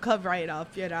Wrestling. It'll come right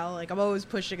up, Like, I'm always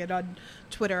pushing it on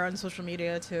Twitter, on social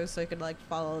media, too, so you can, like,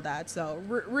 follow that. So,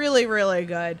 really, really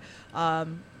good.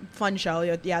 Fun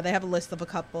show. Yeah, they have a list of a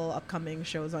couple upcoming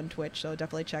shows on Twitch, so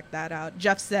definitely check that out.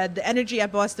 Jeff said, the energy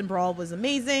at Boston Brawl was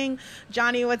amazing.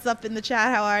 Johnny, what's up in the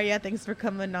chat? How are you? Thanks for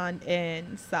coming on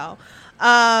in.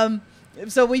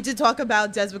 So we did talk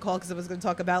about Des McCall because I was going to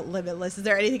talk about Limitless. Is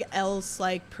there anything else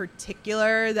like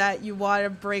particular that you want to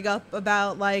bring up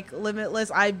about like Limitless?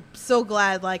 I'm so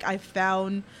glad like I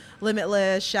found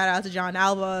Limitless. Shout out to John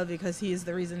Alba because he's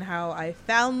the reason how I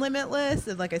found Limitless.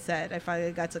 And like I said, I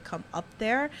finally got to come up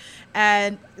there.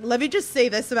 And let me just say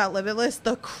this about Limitless.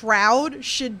 The crowd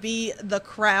should be the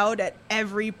crowd at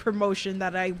every promotion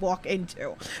that I walk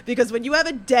into. Because when you have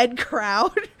a dead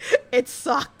crowd, it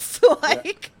sucks.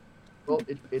 Like... Well,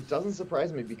 it doesn't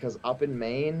surprise me because up in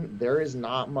Maine, there is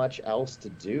not much else to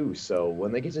do. So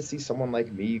when they get to see someone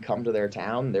like me come to their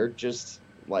town, they're just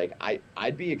like,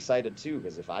 I'd be excited too,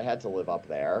 because if I had to live up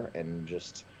there and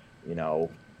just,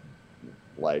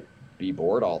 like be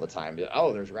bored all the time,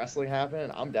 there's wrestling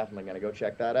happening, I'm definitely going to go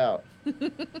check that out.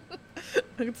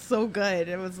 It's so good.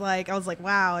 I was like,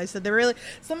 wow. I said,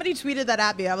 somebody tweeted that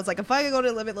at me. I was like, if I could go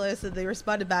to Limitless, and they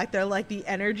responded back, they're like, the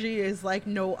energy is like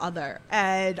no other.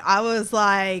 And I was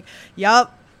like,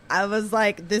 yup. I was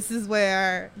like, this is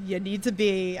where you need to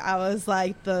be. I was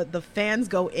like, the fans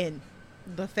go in.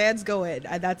 The fans go in.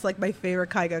 And that's like my favorite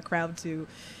kind of crowd to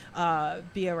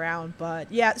be around.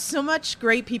 But yeah, so much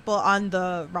great people on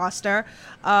the roster.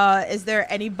 Is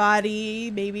there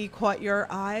anybody maybe caught your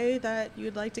eye that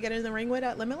you'd like to get in the ring with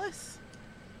at Limitless?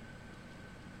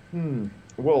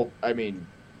 Well, I mean,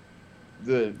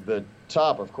 the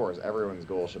top, of course, everyone's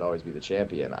goal should always be the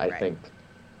champion. I think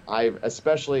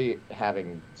especially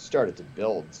having started to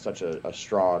build such a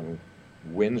strong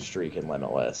win streak in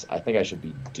Limitless, I think I should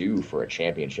be due for a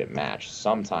championship match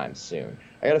sometime soon.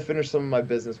 I got to finish some of my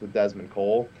business with Desmond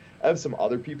Cole. I have some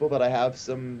other people that I have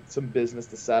some business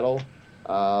to settle,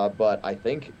 but I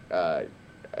think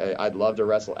I'd love to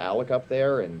wrestle Alec up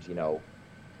there and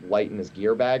lighten his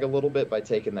gear bag a little bit by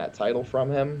taking that title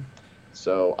from him.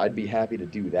 So I'd be happy to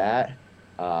do that.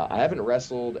 I haven't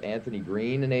wrestled Anthony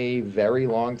Green in a very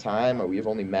long time. We've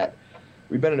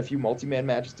been in a few multi-man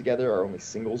matches together. Our only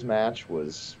singles match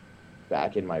was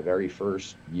back in my very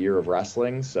first year of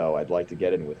wrestling, so I'd like to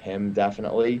get in with him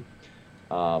definitely.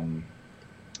 I'd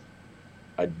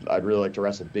really like to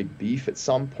wrestle Big Beef at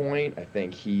some point. I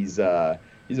think he's a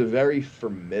very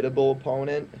formidable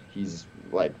opponent. He's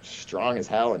like strong as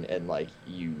hell, and like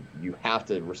you have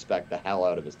to respect the hell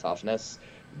out of his toughness.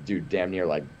 Dude damn near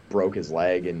like broke his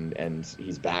leg, and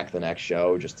he's back the next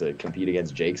show just to compete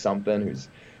against Jake something, who's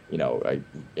an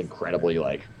incredibly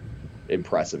like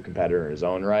impressive competitor in his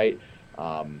own right.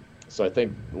 So I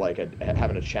think like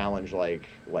having a challenge like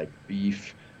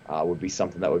Beef would be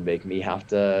something that would make me have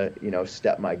to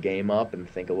step my game up and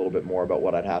think a little bit more about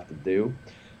what I'd have to do.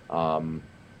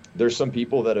 There's some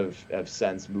people that have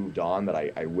since moved on that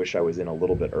I wish I was in a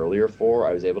little bit earlier for.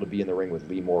 I was able to be in the ring with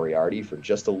Lee Moriarty for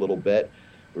just a little bit.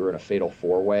 We were in a fatal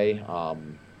four-way.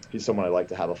 He's someone I'd like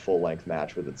to have a full-length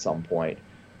match with at some point.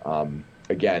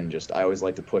 Again, I always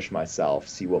like to push myself,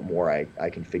 see what more I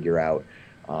can figure out.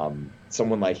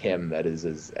 Someone like him that is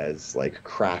as like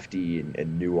crafty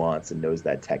and nuanced and knows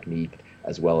that technique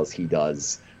as well as he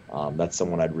does. That's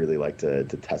someone I'd really like to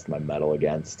test my mettle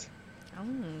against. Oh,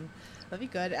 that'd be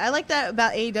good. I like that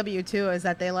about AEW too, is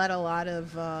that they let a lot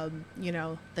of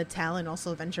the talent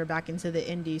also venture back into the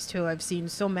indies too. I've seen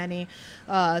so many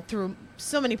through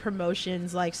so many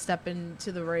promotions like step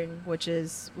into the ring, which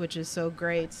is so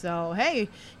great. So hey,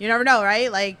 you never know,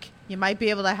 right? Like you might be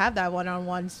able to have that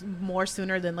one-on-one more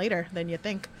sooner than later than you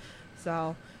think.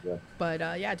 So yeah. But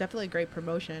yeah, definitely a great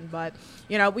promotion. But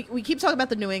we keep talking about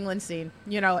the New England scene.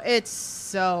 It's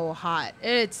so hot.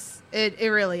 It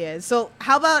really is. So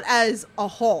how about as a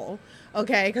whole?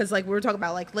 Okay, because like we were talking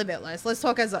about like Limitless. Let's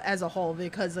talk as a whole,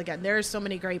 because again, there's so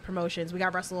many great promotions. We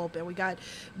got Wrestle Open, we got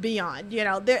Beyond. You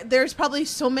know, there's probably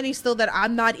so many still that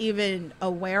I'm not even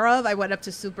aware of. I went up to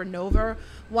Supernova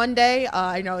one day.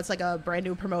 I know it's like a brand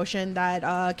new promotion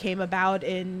that came about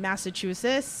in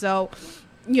Massachusetts. So,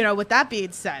 you know, with that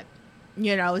being said,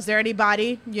 you know, is there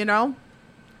anybody, you know,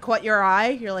 caught your eye?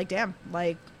 You're like, damn,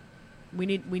 like we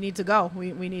need to go.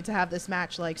 We need to have this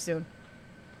match like soon.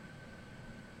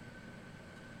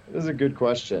 This is a good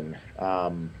question.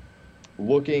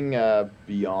 Looking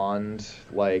beyond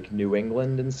like New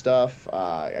England and stuff,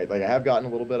 I have gotten a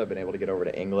little bit. I've been able to get over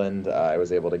to England. I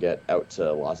was able to get out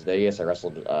to Las Vegas. I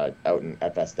wrestled out in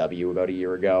FSW about a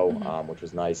year ago, which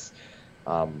was nice.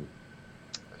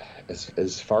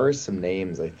 As far as some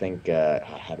names, I think I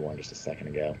had one just a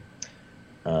second ago.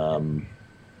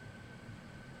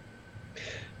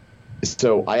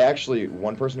 So I actually,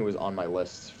 one person who was on my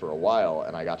list for a while,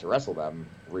 and I got to wrestle them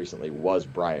recently, was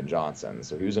Brian Johnson.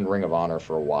 So he was in Ring of Honor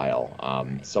for a while.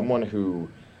 Someone who,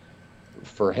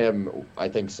 for him, I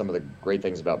think some of the great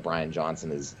things about Brian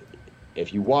Johnson is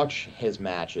if you watch his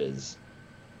matches,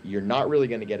 you're not really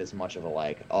going to get as much of a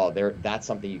like, oh, that's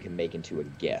something you can make into a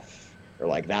GIF. Or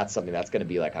like that's something that's going to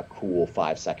be like a cool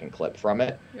 5-second clip from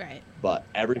it. Right. But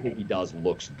everything he does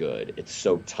looks good. It's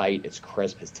so tight. It's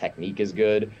crisp. His technique is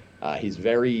good. He's a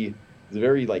very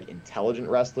like intelligent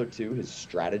wrestler too. His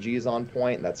strategy is on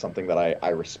point. And that's something that I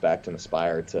respect and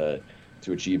aspire to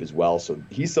achieve as well. So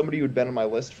he's somebody who'd been on my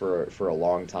list for a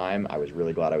long time. I was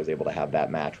really glad I was able to have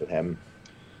that match with him.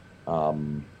 I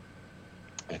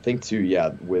think too, yeah,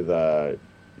 with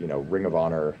you know, Ring of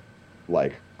Honor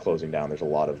like closing down, there's a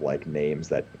lot of like names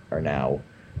that are now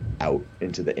out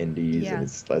into the indies, and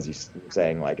it's, as you're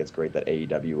saying, like it's great that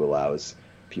AEW allows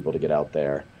people to get out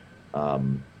there.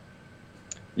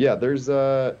 Yeah, there's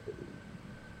I'd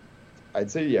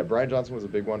say, yeah, Brian Johnson was a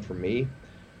big one for me.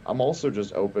 I'm also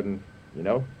just open, you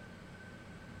know,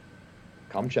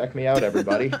 come check me out,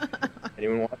 everybody.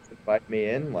 Anyone wants to invite me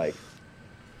in, like,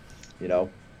 you know.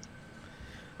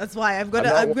 That's why I'm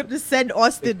gonna send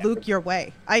Austin Luke your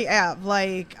way. I'm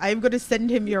gonna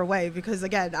send him your way, because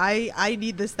again, I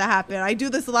need this to happen. I do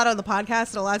this a lot on the podcast,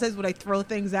 and a lot of times when I throw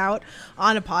things out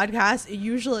on a podcast, it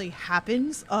usually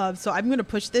happens. So I'm gonna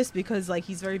push this, because like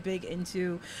he's very big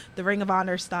into the Ring of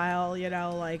Honor style. You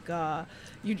know, like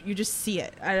you just see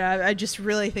it. I just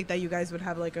really think that you guys would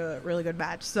have like a really good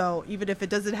match. So even if it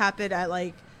doesn't happen at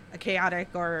like a Chaotic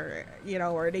or, you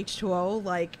know, or an H2O,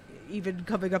 like even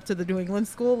coming up to the New England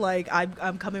school, like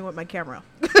I'm coming with my camera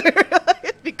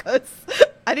because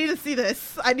I need to see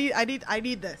this. I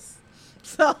need this.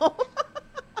 So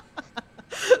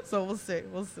so we'll see.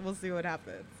 We'll see what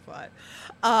happens. But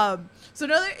so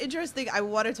another interesting I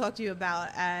want to talk to you about,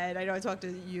 and I know I talked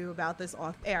to you about this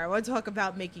off air. I want to talk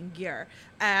about making gear,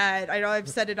 and I know I've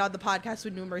said it on the podcast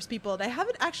with numerous people, and I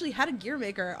haven't actually had a gear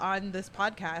maker on this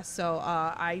podcast, so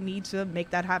I need to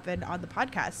make that happen on the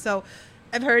podcast. So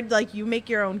I've heard like you make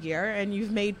your own gear, and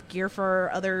you've made gear for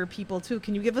other people too.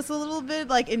 Can you give us a little bit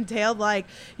like entailed, like,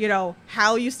 you know,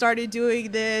 how you started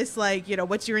doing this, like, you know,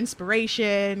 what's your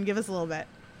inspiration? Give us a little bit.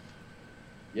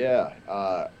 Yeah,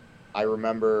 I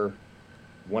remember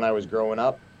when I was growing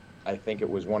up, I think it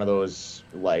was one of those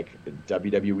like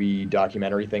WWE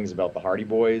documentary things about the Hardy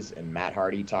Boys, and Matt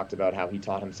Hardy talked about how he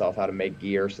taught himself how to make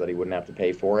gear so that he wouldn't have to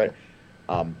pay for it.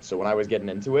 So when I was getting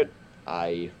into it,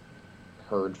 I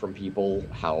heard from people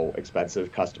how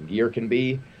expensive custom gear can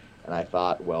be, and I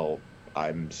thought, well,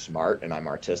 I'm smart and I'm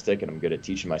artistic and I'm good at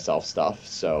teaching myself stuff,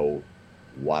 so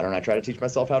why don't I try to teach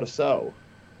myself how to sew?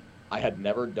 I had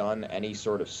never done any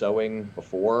sort of sewing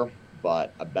before,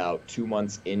 but about 2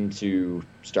 months into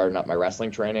starting up my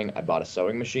wrestling training, I bought a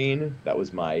sewing machine. That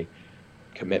was my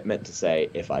commitment to say,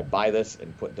 if I buy this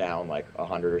and put down like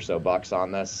 $100 or so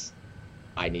on this,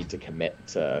 I need to commit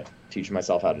to teaching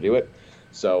myself how to do it.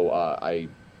 So I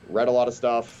read a lot of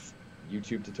stuff.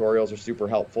 YouTube tutorials are super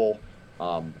helpful.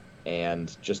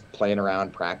 And just playing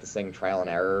around, practicing, trial and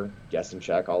error, guess and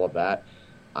check, all of that.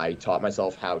 I taught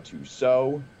myself how to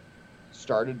sew.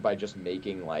 Started by just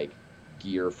making like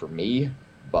gear for me,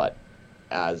 but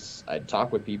as I'd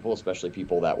talk with people, especially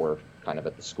people that were kind of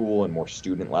at the school and more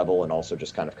student level, and also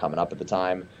just kind of coming up at the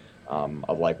time,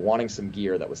 of like wanting some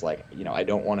gear that was like, you know, I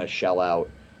don't want to shell out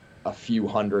a few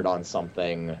hundred on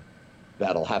something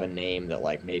that'll have a name that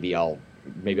like maybe I'll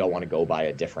want to go by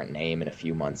a different name in a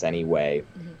few months anyway.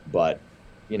 But,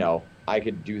 you know, I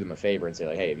could do them a favor and say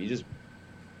like, hey, if you just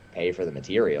pay for the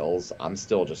materials, I'm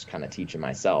still just kind of teaching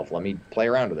myself. Let me play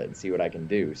around with it and see what I can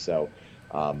do. So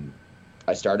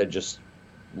I started just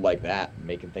like that,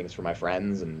 making things for my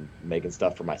friends and making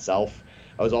stuff for myself.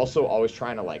 I was also always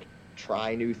trying to like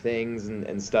try new things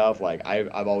and stuff. Like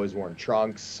I've always worn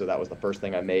trunks, so that was the first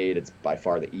thing I made. It's by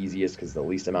far the easiest because the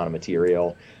least amount of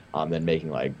material. Then making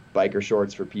like biker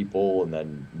shorts for people, and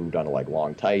then moved on to like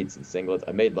long tights and singlets.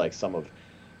 I made like some of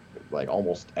like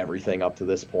almost everything up to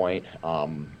this point.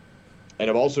 And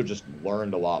I've also just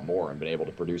learned a lot more and been able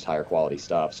to produce higher quality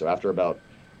stuff. So after about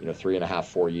 3.5,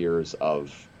 4 years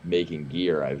of making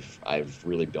gear, I've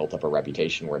really built up a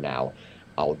reputation where now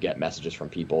I'll get messages from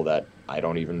people that I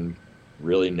don't even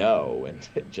really know, and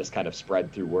it just kind of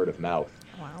spread through word of mouth.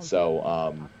 Wow.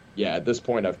 So yeah, at this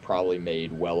point I've probably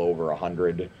made well over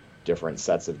 100 different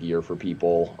sets of gear for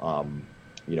people.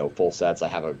 Full sets. I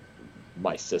have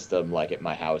my system like at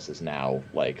my house is now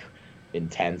like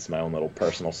intense, my own little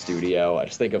personal studio. I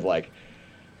just think of like,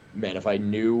 man, if I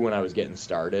knew when I was getting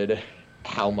started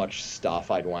how much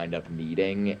stuff I'd wind up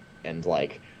needing, and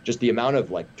like just the amount of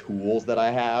like tools that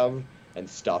I have and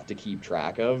stuff to keep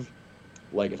track of,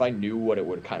 like if I knew what it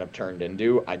would kind of turned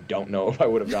into, I don't know if I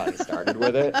would have gotten started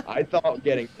with it. I thought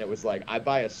it was like I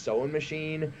buy a sewing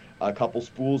machine, a couple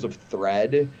spools of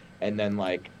thread, and then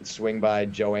like swing by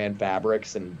Joann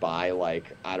Fabrics and buy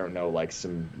like, I don't know, like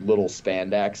some little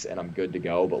spandex, and I'm good to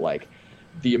go. But like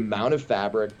the amount of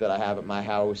fabric that I have at my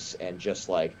house, and just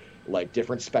like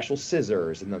different special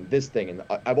scissors, and then this thing, and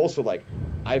I've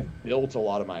built a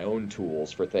lot of my own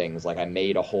tools for things. Like I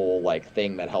made a whole like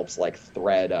thing that helps like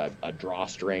thread a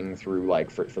drawstring through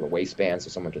like for the waistband so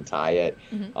someone can tie it.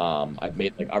 Mm-hmm. I've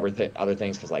made like other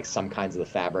things because like some kinds of the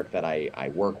fabric that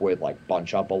I work with like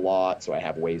bunch up a lot, so I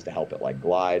have ways to help it like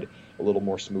glide a little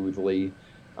more smoothly.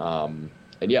 And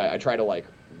yeah, I try to like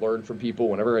learn from people.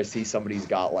 Whenever I see somebody's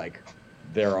got like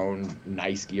their own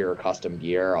nice gear or custom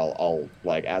gear, I'll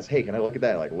like ask, hey, can I look at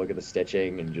that? Like look at the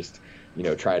stitching and just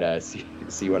try to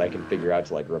see what I can figure out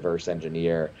to like reverse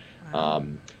engineer. Wow.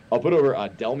 I'll put over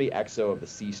Delmi Exo of the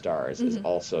Sea Stars is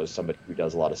also somebody who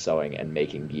does a lot of sewing and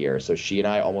making gear. So she and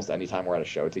I, almost anytime we're at a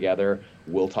show together,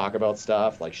 we'll talk about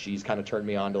stuff. Like she's kind of turned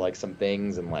me on to like some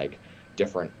things and like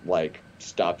different like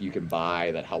stuff you can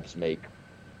buy that helps make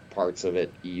parts of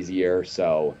it easier.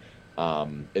 So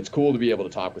it's cool to be able to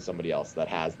talk with somebody else that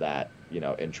has that,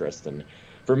 interest. And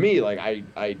for me, like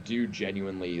I do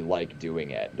genuinely like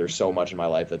doing it. There's so much in my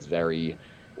life that's very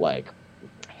like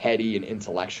heady and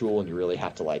intellectual, and you really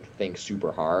have to like think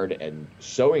super hard. And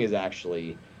sewing is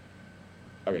actually,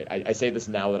 okay, I say this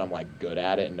now that I'm like good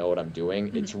at it and know what I'm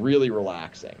doing. It's really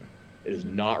relaxing. It is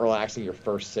not relaxing your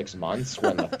first 6 months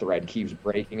when the thread keeps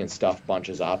breaking and stuff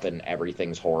bunches up and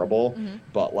everything's horrible.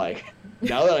 But like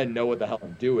now that I know what the hell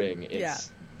I'm doing,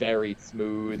 it's very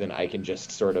smooth, and I can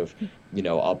just sort of,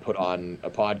 I'll put on a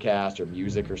podcast or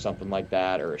music or something like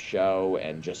that, or a show,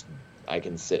 and just I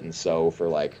can sit and sew for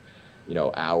like,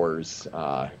 hours.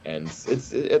 And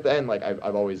it's at the end, like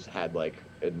I've always had like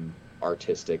an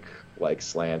artistic like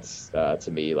slants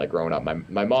to me. Like growing up,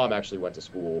 my mom actually went to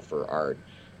school for art.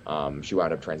 She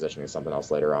wound up transitioning to something else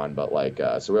later on, but like,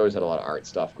 so we always had a lot of art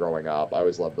stuff growing up. I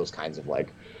always loved those kinds of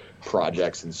like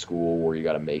projects in school where you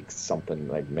got to make something,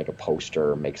 like make a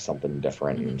poster, make something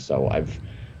different. And so I've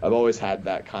always had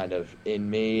that kind of in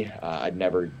me. I'd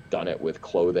never done it with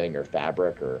clothing or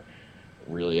fabric, or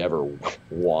really ever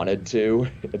wanted to.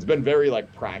 It's been very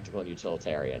like practical and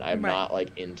utilitarian. I'm not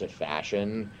like into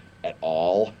fashion at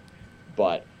all,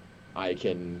 but I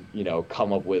can,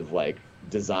 come up with like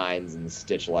designs and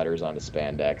stitch letters onto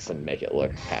spandex and make it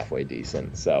look halfway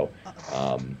decent. So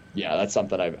yeah, that's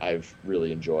something I've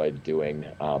really enjoyed doing.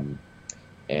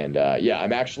 And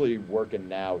I'm actually working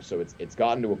now, so it's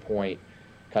gotten to a point,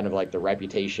 kind of like the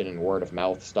reputation and word of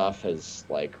mouth stuff has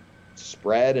like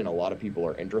spread, and a lot of people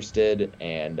are interested,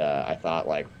 and I thought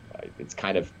like it's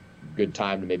kind of good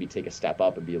time to maybe take a step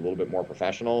up and be a little bit more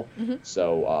professional.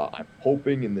 So I'm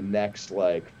hoping in the next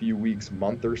like few weeks,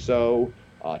 month or so,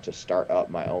 to start up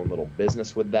my own little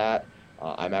business with that.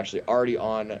 I'm actually already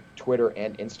on Twitter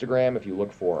and Instagram. If you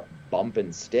look for Bump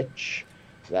and Stitch,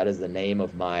 that is the name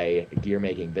of my gear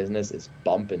making business, is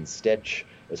Bump and Stitch.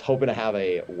 I was hoping to have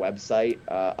a website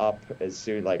up as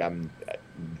soon. Like I'm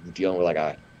dealing with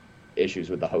like issues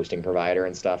with the hosting provider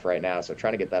and stuff right now, so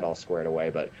trying to get that all squared away.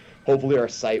 But hopefully our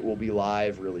site will be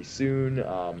live really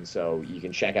soon, so you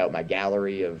can check out my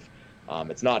gallery of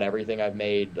it's not everything I've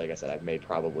made. Like I said, I've made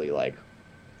probably like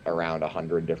around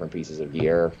 100 different pieces of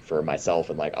gear for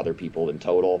myself and like other people in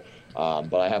total,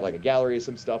 but I have like a gallery of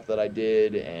some stuff that I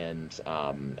did, and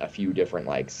a few different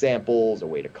like samples, a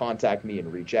way to contact me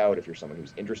and reach out if you're someone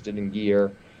who's interested in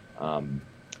gear.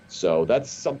 So that's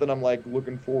something I'm like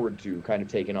looking forward to kind of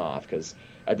taking off, because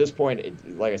at this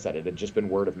point, like I said, it had just been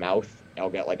word of mouth. I'll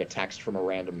get like a text from a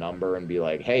random number and be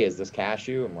like, hey, is this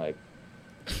Cashew? I'm like,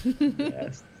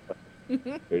 yes.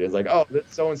 It's like, oh, this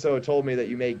so and so told me that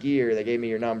you make gear. They gave me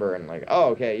your number, and like, oh,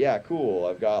 okay, yeah, cool.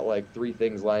 I've got like 3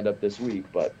 things lined up this week,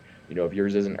 but if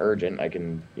yours isn't urgent, I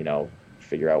can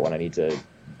figure out when I need to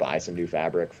buy some new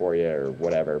fabric for you or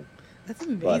whatever. That's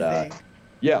amazing. But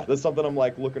yeah, that's something I'm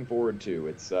like looking forward to.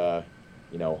 It's I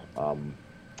know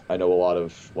a lot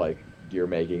of like gear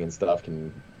making and stuff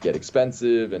can get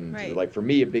expensive, and Right. like for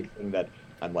me, a big thing that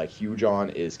I'm like huge on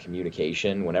is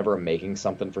communication. Whenever I'm making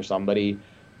something for somebody,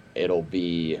 it'll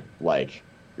be like,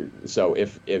 so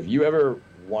if you ever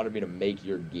wanted me to make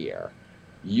your gear,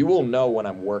 you will know when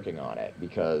I'm working on it,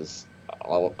 because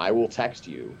I will text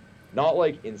you, not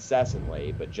like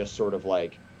incessantly, but just sort of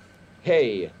like,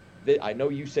 hey, I know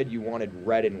you said you wanted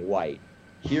red and white.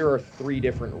 Here are 3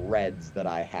 different reds that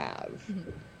I have.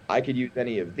 I could use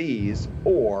any of these,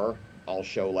 or I'll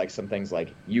show like some things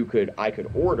like I could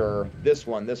order this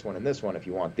one, and this one if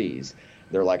you want these.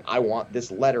 They're like, I want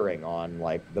this lettering on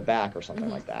like the back or something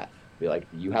like that. Be like,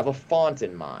 you have a font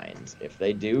in mind. If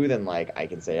they do, then like I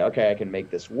can say, okay, I can make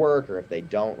this work. Or if they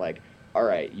don't, like, all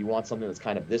right, you want something that's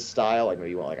kind of this style, like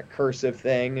maybe you want like a cursive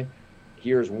thing.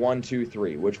 Here's 1, 2,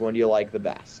 3. Which one do you like the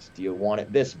best? Do you want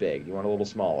it this big? Do you want it a little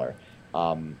smaller?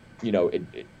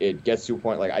 It gets to a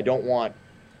point like I don't want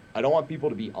people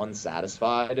to be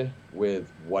unsatisfied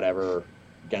with whatever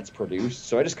gets produced.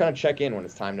 So I just kind of check in when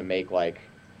it's time to make like,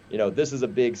 this is a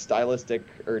big stylistic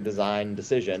or design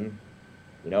decision.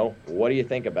 What do you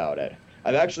think about it?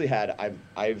 I've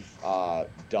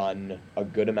done a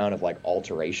good amount of like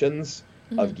alterations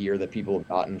of gear that people have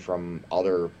gotten from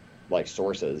other like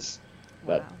sources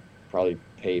that Wow. probably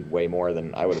paid way more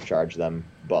than I would have charged them,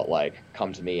 but like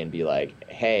come to me and be like,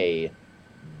 hey,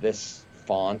 this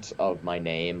font of my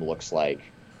name looks like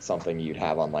something you'd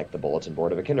have on like the bulletin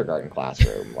board of a kindergarten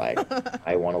classroom. Like,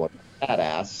 I want to look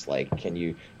badass. Like, can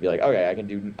you be like, okay, I can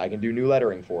do new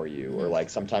lettering for you, or like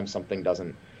sometimes something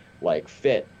doesn't like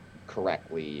fit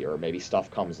correctly, or maybe stuff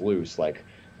comes loose, like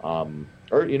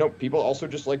or people also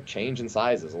just like change in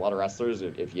sizes. A lot of wrestlers,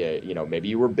 if you maybe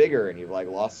you were bigger and you've like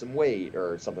lost some weight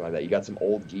or something like that, you got some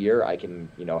old gear, I can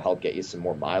help get you some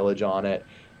more mileage on it.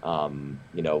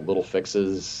 Little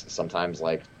fixes, sometimes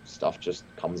like stuff just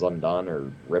comes undone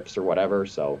or rips or whatever,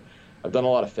 so I've done a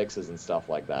lot of fixes and stuff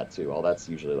like that too. All that's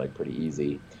usually like pretty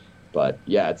easy, but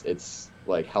yeah, it's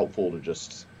like helpful to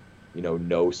just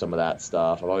know some of that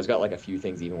stuff. I've always got like a few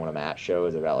things, even when I'm at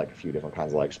shows, I've got like a few different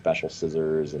kinds of like special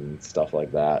scissors and stuff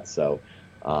like that. So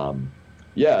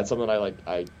yeah, it's something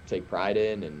I take pride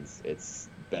in, and it's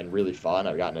been really fun.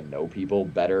 I've gotten to know people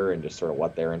better and just sort of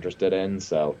what they're interested in.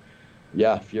 So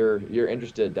yeah, if you're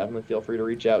interested, definitely feel free to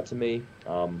reach out to me.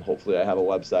 Hopefully I have a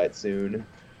website soon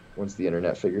once the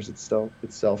internet figures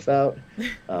itself out.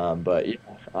 But yeah,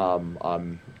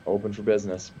 I'm open for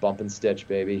business. Bump and stitch,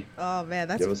 baby. Oh man,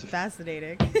 Give that's us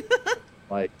fascinating.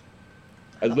 Like,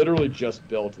 I literally just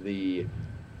built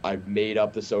I made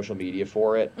up the social media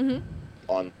for it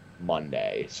on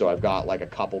Monday. So I've got like a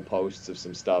couple posts of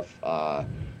some stuff.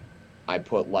 I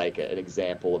put like an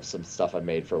example of some stuff I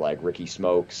made for like Ricky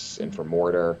Smokes and for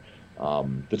Mortar.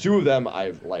 The 2 of them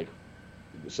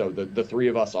so the 3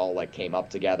 of us all like came up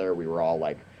together. We were all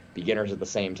like beginners at the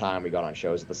same time. We got on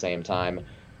shows at the same time.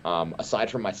 Aside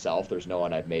from myself, there's no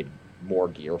one I've made more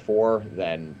gear for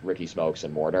than Ricky Smokes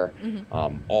and Mortar.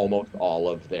 Almost all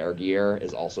of their gear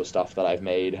is also stuff that I've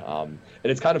made. And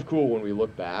it's kind of cool when we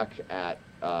look back at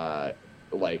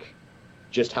like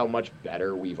just how much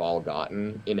better we've all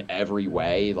gotten in every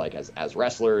way. Like as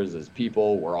wrestlers, as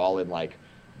people, we're all in like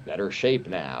better shape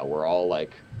now. We're all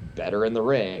like better in the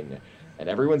ring. And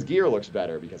everyone's gear looks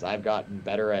better because I've gotten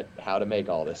better at how to make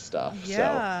all this stuff.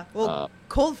 Yeah. So, Well,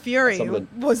 Cold Fury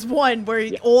was one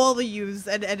where all the use,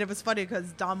 and it was funny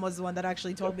because Dom was the one that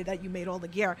actually told me that you made all the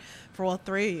gear for all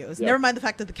 3 of you. Never mind the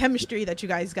fact of the chemistry that you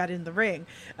guys got in the ring,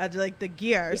 like the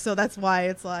gear. So that's why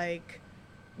it's like,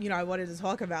 I wanted to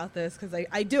talk about this because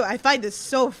I find this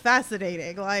so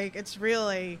fascinating. Like it's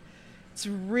really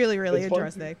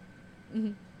interesting.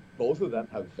 Both of them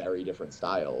have very different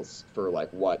styles for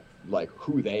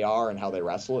who they are and how they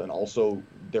wrestle, and also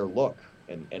their look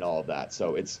and all of that.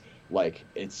 So it's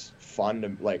fun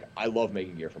to like. I love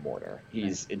making gear for Mortar.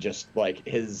 He's just like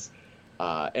his,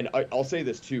 and I'll say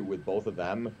this too with both of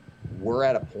them. We're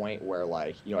at a point where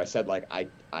I said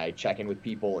I check in with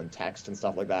people and text and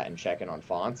stuff like that and check in on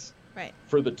fonts. Right.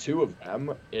 For the 2 of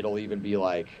them, it'll even be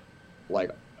like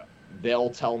they'll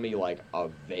tell me like a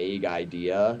vague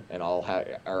idea, and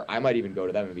or I might even go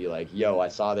to them and be like, yo, I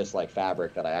saw this like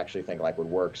fabric that I actually think like would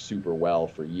work super well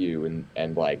for you,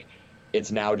 and like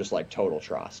it's now just like total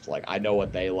trust. Like I know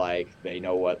what they like, they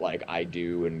know what like I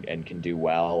do and can do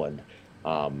well, and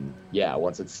Yeah,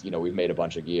 once it's, we've made a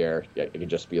bunch of gear, it can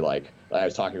just be like, I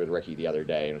was talking with Ricky the other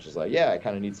day and it was just like, yeah, I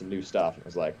kind of need some new stuff. And I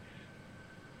was like,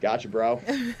 gotcha, bro.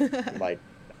 Like,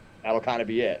 that'll kind of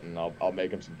be it. And I'll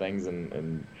make him some things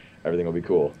and everything will be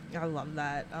cool. I love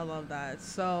that. I love that.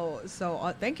 So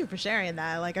thank you for sharing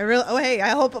that. Like, hey, I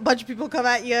hope a bunch of people come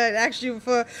at you and ask you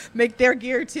for make their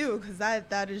gear too, because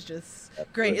that is just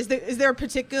great. Is there a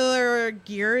particular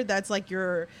gear that's like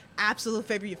your absolute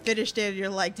favorite? You finished it and you're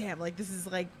like, damn, like this is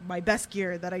like my best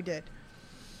gear that I did.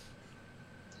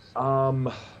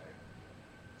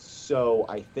 So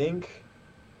I think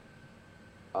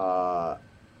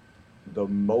the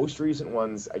most recent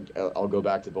ones, I'll go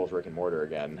back to both Rick and Mortar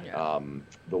again. Yeah.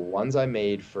 The ones I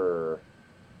made for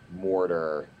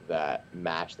Mortar that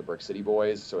match the Brick City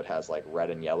Boys, so it has like red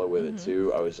and yellow with it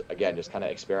too. I was, again, just kind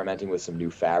of experimenting with some new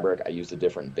fabric. I used a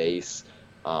different base.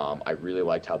 I really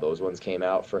liked how those ones came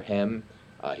out for him.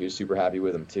 He was super happy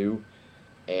with them too.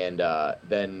 And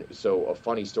then, so a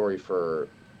funny story for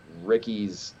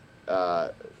Ricky's,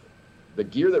 the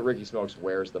gear that Ricky Smokes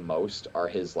wears the most are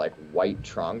his like white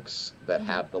trunks that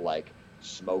have the like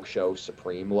Smoke Show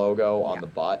Supreme logo on the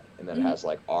butt, and then it has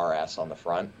like RS on the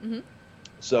front.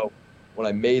 So when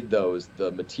I made those, the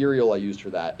material I used for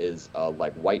that is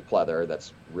like white pleather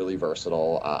that's really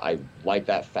versatile. I like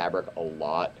that fabric a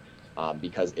lot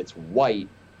because it's white,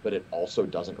 but it also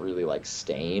doesn't really like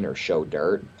stain or show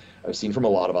dirt. I've seen from a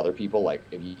lot of other people, like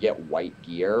if you get white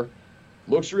gear,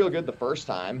 looks real good the first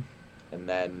time, and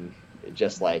then it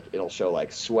just like it'll show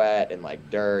like sweat and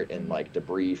like dirt and like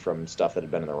debris from stuff that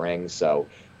had been in the ring. So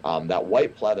that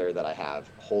white pleather that I have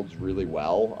holds really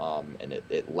well, and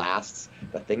it lasts.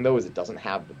 The thing though is it doesn't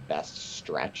have the best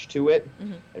stretch to it.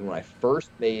 And when I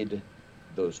first made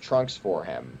those trunks for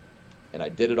him, and I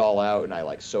did it all out, and I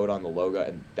like sewed on the logo,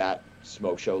 and that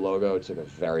Smoke Show logo took a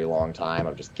very long time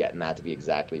of just getting that to be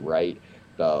exactly right.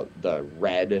 The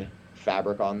red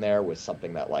fabric on there was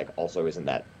something that like also isn't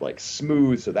that like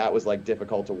smooth, so that was like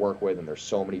difficult to work with. And there's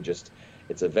so many, just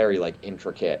it's a very like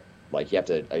intricate, like I have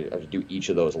to do each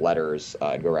of those letters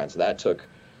and go around. So that took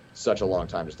such a long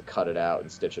time just to cut it out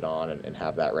and stitch it on and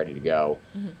have that ready to go.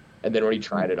 And then when he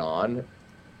tried it on,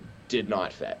 did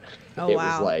not fit. Oh, it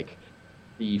wow. was like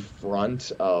the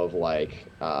front of like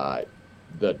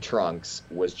the trunks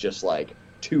was just like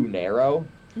too narrow.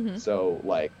 So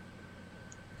like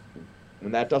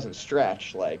when that doesn't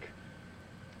stretch, like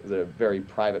the very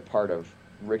private part of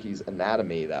Ricky's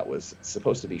anatomy that was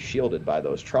supposed to be shielded by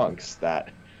those trunks that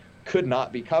could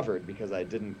not be covered because I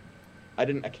didn't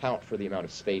account for the amount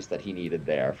of space that he needed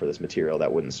there for this material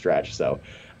that wouldn't stretch. So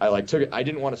I like took it. I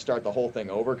didn't want to start the whole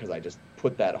thing over because I just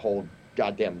put that whole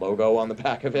goddamn logo on the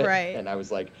back of it. Right. And I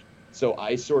was like, so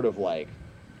I sort of like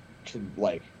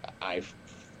I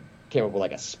came up with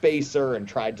like a spacer and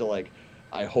tried to like,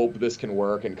 I hope this can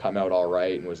work and come out all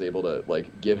right, and was able to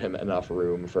like give him enough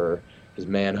room for his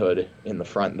manhood in the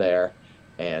front there.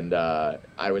 And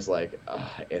I was like,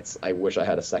 I wish I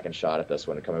had a second shot at this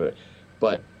one to come out.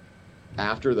 But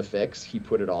after the fix, he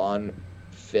put it on,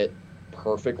 fit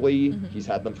perfectly. He's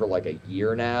had them for like a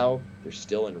year now. They're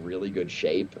still in really good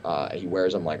shape. He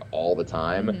wears them like all the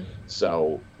time.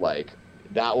 So like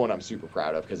that one I'm super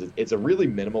proud of because it's a really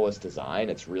minimalist design.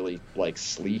 It's really like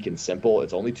sleek and simple.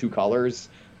 It's only 2 colors,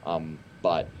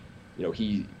 but you know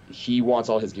he wants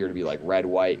all his gear to be like red,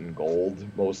 white, and gold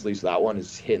mostly. So that one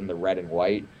is hitting the red and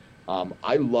white.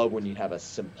 I love when you have a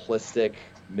simplistic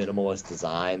minimalist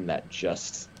design that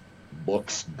just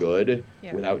looks good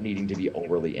without needing to be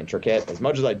overly intricate. As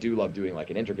much as I do love doing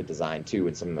like an intricate design too,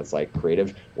 and something that's like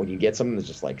creative, when you get something that's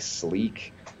just like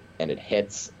sleek and it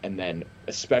hits, and then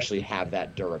especially have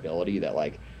that durability that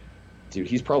like, dude,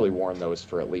 he's probably worn those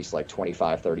for at least like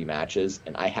 25-30 matches,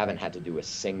 and I haven't had to do a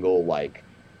single like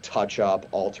touch up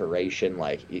alteration.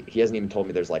 Like he hasn't even told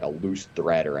me there's like a loose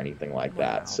thread or anything like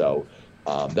that. So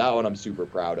that one I'm super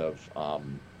proud of,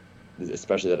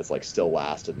 especially that it's like still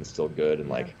lasted and still good, and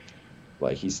like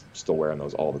he's still wearing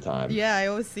those all the time. Yeah, I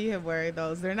always see him wearing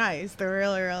those. They're nice. They're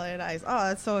really, really nice. Oh,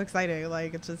 that's so exciting.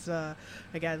 Like, it's just,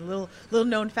 again, little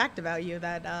known fact about you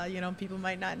that, people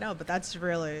might not know, but that's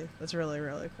really,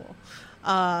 really cool.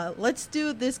 Let's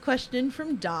do this question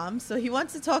from Dom. So he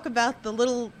wants to talk about the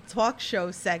little talk show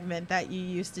segment that you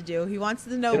used to do. He wants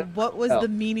to know what was the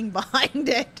meaning behind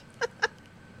it.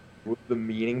 The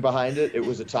meaning behind it? It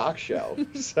was a talk show.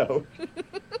 So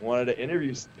wanted to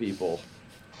interview some people.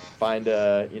 Find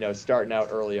starting out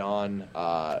early on,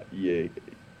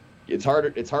 it's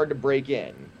hard to break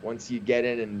in once you get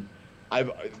in. And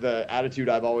the attitude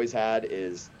I've always had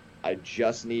is I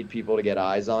just need people to get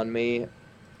eyes on me,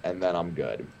 and then I'm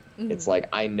good. It's like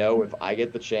I know if I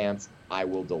get the chance, I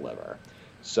will deliver.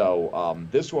 So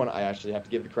this one, I actually have to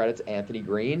give the credit to Anthony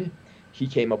Green. He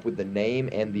came up with the name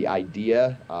and the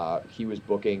idea. He was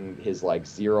booking his like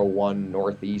 01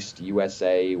 Northeast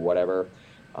USA, whatever.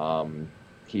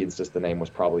 He insists the name was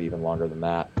probably even longer than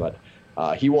that, but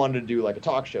he wanted to do like a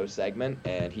talk show segment,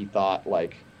 and he thought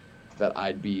like that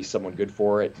I'd be someone good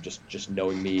for it, just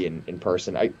knowing me in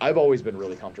person. I've always been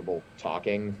really comfortable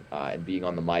talking and being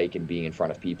on the mic and being in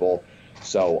front of people.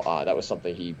 So that was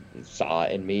something he saw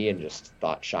in me and just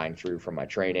thought shined through from my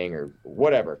training or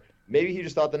whatever. Maybe he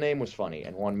just thought the name was funny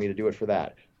and wanted me to do it for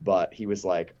that. But he was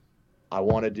like, I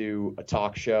want to do a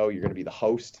talk show. You're going to be the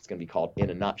host. It's going to be called In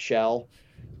a Nutshell.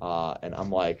 And I'm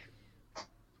like,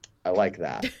 I like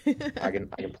that. I can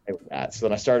play with that. So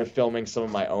then I started filming some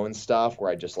of my own stuff where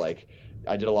I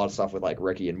did a lot of stuff with like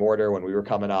Ricky and Mortar when we were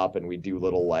coming up, and we do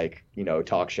little like,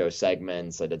 talk show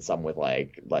segments. I did some with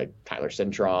like Tyler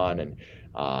Cintron and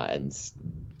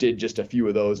did just a few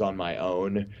of those on my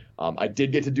own. I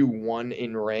did get to do one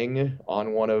in ring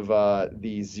on one of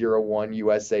the 01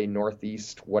 USA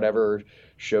Northeast whatever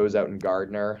shows out in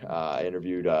Gardner. I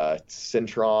interviewed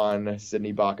Cintron,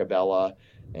 Sydney Bacabella,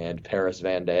 and Paris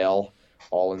Van Dale,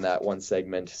 all in that one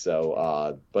segment.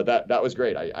 So, but that was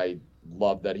great. I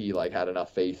loved that he like had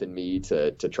enough faith in me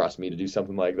to trust me to do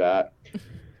something like that.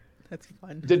 That's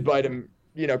fun. Did bite him,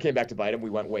 came back to bite him. We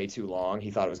went way too long.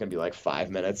 He thought it was going to be like 5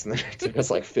 minutes, and then it took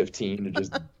us like 15 to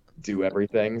just do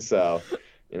everything. So,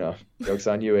 joke's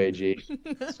on you, AG.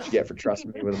 That's what you get for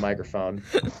trusting me with a microphone.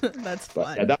 That's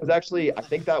fun. Yeah, that was actually, I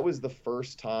think that was the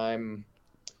first time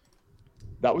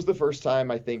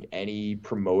I think any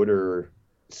promoter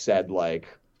said like,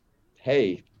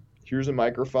 hey, here's a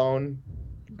microphone,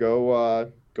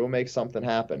 go make something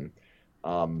happen.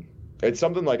 It's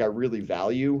something like I really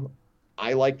value.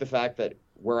 I like the fact that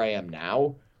where I am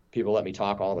now, people let me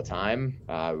talk all the time,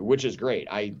 which is great.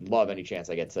 I love any chance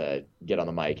I get to get on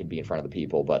the mic and be in front of the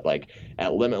people. But like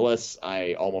at Limitless,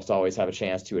 I almost always have a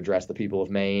chance to address the people of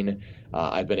Maine.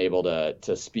 I've been able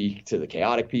to speak to the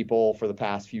Chaotic people for the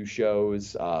past few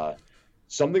shows.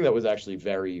 Something that was actually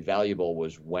very valuable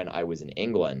was when I was in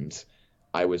England,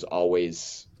 I was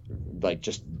always like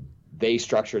they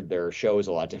structured their shows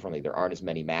a lot differently. There aren't as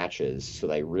many matches, so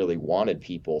they really wanted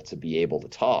people to be able to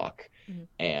talk. Mm-hmm.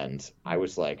 And I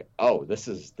was like, oh, this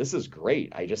is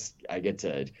great. I get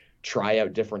to try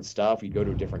out different stuff. We go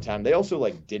to a different town. They also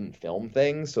like didn't film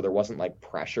things, so there wasn't like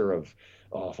pressure of,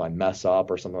 oh, if I mess up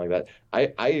or something like that.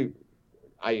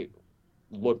 I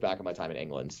look back at my time in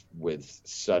England with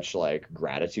such like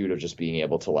gratitude of just being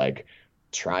able to like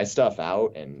try stuff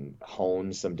out and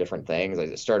hone some different things.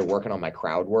 I started working on my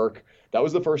crowd work. That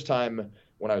was the first time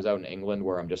when I was out in England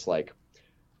where I'm just like,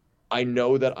 I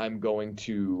know that I'm going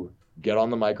to get on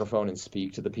the microphone and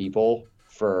speak to the people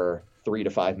for 3 to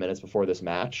 5 minutes before this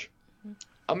match.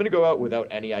 I'm going to go out without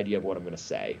any idea of what I'm going to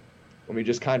say. Let me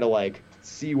just kind of like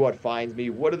see what finds me.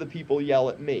 What do the people yell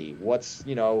at me? What's,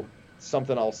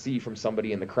 something I'll see from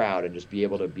somebody in the crowd, and just be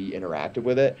able to be interactive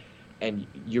with it. And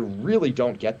you really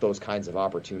don't get those kinds of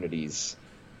opportunities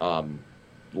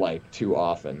like too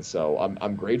often. So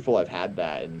I'm grateful I've had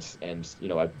that, and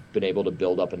I've been able to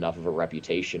build up enough of a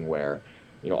reputation where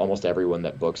almost everyone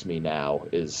that books me now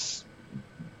is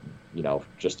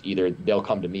just either they'll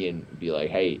come to me and be like,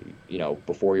 hey,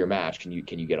 before your match, can you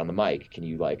get on the mic? Can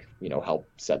you help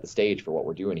set the stage for what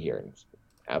we're doing here? And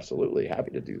absolutely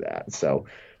happy to do that. So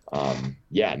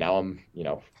now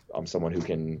I'm someone who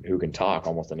can talk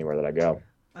almost anywhere that I go.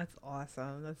 That's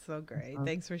awesome. That's so great.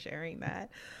 Thanks for sharing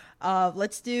that.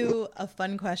 Let's do a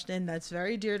fun question that's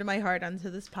very dear to my heart onto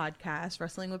this podcast,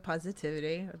 Wrestling with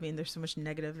Positivity. I mean, there's so much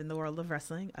negative in the world of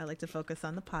wrestling. I like to focus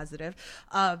on the positive.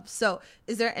 So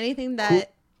is there anything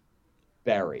that...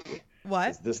 Bury. What?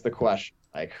 Is this the question?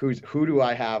 Like, who do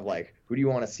I have? Like, who do you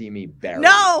want to see me bury?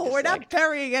 No, we're not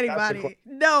burying anybody.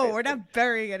 No, we're not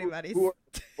burying anybody. Who are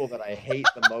the people that I hate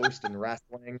the most in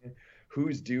wrestling?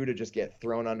 Who's due to just get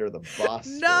thrown under the bus?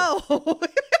 No.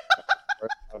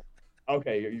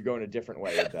 Okay, you're going a different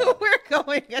way with that. We're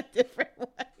going a different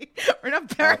way. We're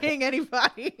not burying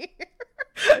anybody.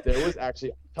 There was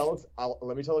actually,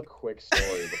 let me tell a quick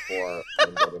story before I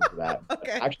get into that.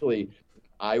 Okay. Actually,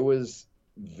 I was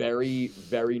very,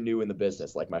 very new in the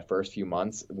business. Like my first few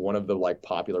months, one of the like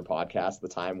popular podcasts at the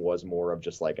time was more of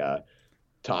just like a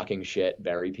talking shit,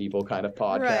 bury people kind of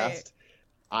podcast. Right.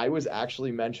 I was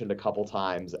actually mentioned a couple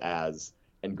times as,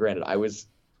 and granted, I was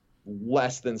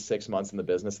less than 6 months in the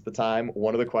business at the time.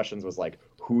 One of the questions was like,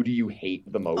 who do you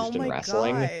hate the most in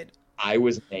wrestling? God. I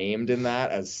was named in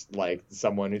that as like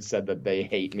someone who said that they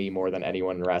hate me more than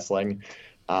anyone in wrestling.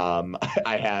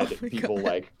 I had Oh my people God.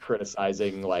 like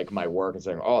criticizing like my work and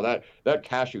saying, "Oh, that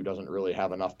cashew doesn't really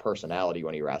have enough personality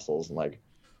when he wrestles." And like,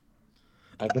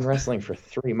 I've been wrestling for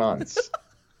 3 months,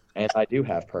 and I do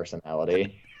have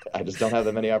personality. I just don't have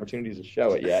that many opportunities to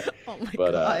show it yet. Oh my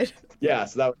But God. yeah,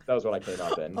 so that was what I came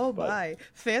up in. Oh But my.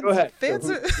 go ahead. So Fans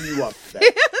who, are who you up today?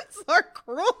 fans are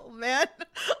cruel, man.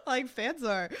 Like fans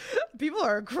are people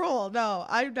are cruel. No,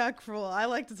 I'm not cruel. I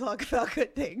like to talk about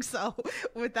good things. So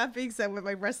with that being said, with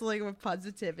my wrestling with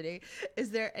positivity,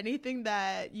 is there anything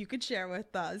that you could share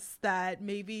with us that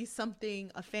maybe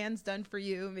something a fan's done for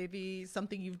you, maybe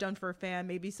something you've done for a fan,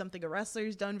 maybe something a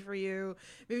wrestler's done for you,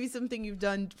 maybe something you've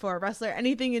done for a wrestler,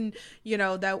 anything in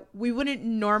that we wouldn't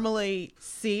normally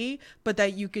see, but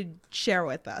that you could share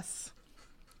with us?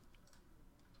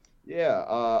 Yeah,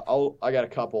 I got a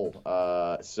couple.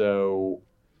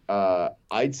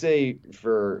 I'd say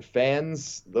for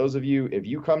fans, those of you, if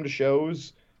you come to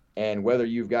shows and whether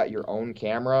you've got your own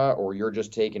camera or you're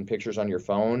just taking pictures on your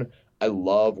phone, I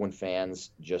love when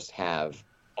fans just have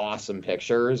awesome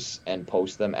pictures and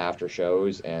post them after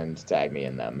shows and tag me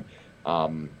in them.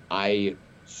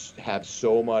 Have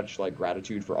so much like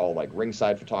gratitude for all like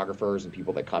ringside photographers and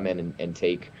people that come in and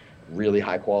take really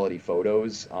high quality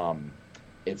photos.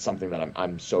 It's something that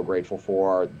I'm so grateful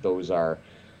for. Those are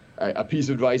a piece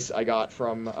of advice I got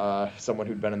from someone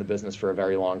who'd been in the business for a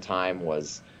very long time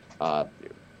was uh,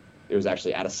 it was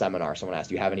actually at a seminar. Someone asked,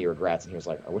 "Do you have any regrets?" And he was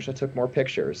like, "I wish I took more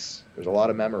pictures. There's a lot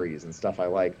of memories and stuff I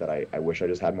like that I wish I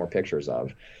just had more pictures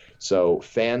of." So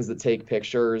fans that take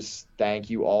pictures, thank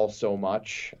you all so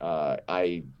much.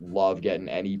 I love getting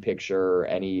any picture,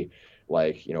 any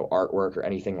like, artwork or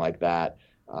anything like that.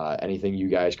 Anything you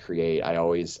guys create,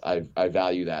 I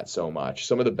value that so much.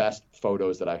 Some of the best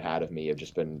photos that I've had of me have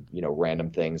just been, random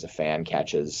things a fan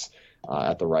catches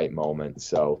at the right moment.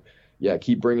 So yeah,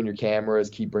 keep bringing your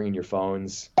cameras, keep bringing your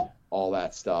phones, all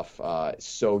that stuff.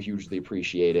 So hugely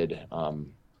appreciated.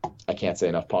 I can't say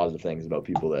enough positive things about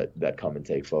people that come and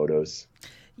take photos.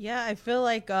 Yeah, I feel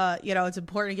like it's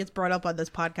important. It gets brought up on this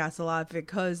podcast a lot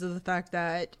because of the fact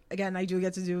that, again, I do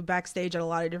get to do backstage at a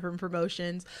lot of different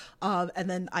promotions, and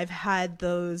then I've had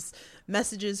those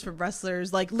messages from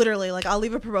wrestlers, like literally, like I'll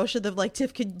leave a promotion of like,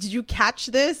 Tiff, did you catch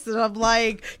this? And I'm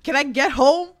like, can I get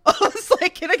home? I was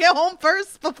like, can I get home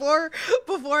first before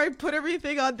I put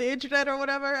everything on the internet or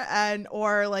whatever, and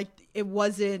or like it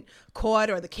wasn't caught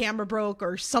or the camera broke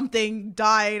or something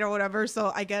died or whatever.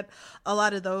 So I get a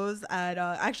lot of those. And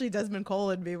actually Desmond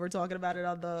Cole and me were talking about it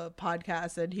on the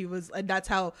podcast, and that's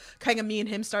how kind of me and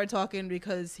him started talking,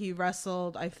 because he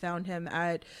wrestled. I found him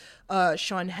at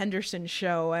Sean Henderson's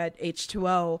show at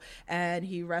H2O, and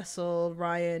he wrestled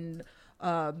Ryan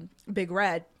Big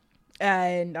Red.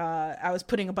 And I was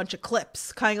putting a bunch of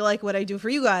clips, kind of like what I do for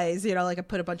you guys, like I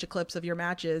put a bunch of clips of your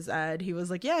matches. And he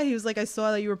was like, I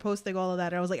saw that you were posting all of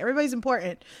that. And I was like, everybody's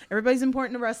important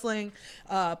to wrestling.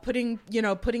 Putting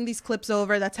these clips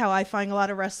over, that's how I find a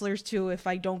lot of wrestlers too. If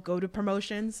I don't go to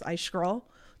promotions, I scroll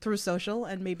through social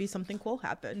and maybe something cool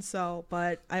happens. So,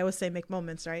 but I always say make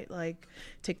moments, right? Like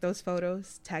take those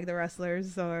photos, tag the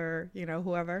wrestlers or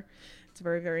whoever. It's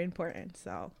very, very important.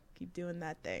 So keep doing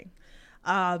that thing.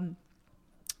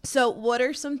 So what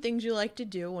are some things you like to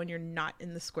do when you're not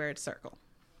in the squared circle?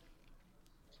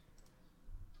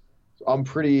 I'm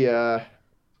pretty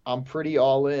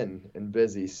all in and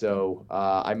busy. So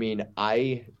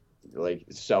I like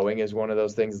sewing is one of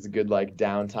those things. It's a good like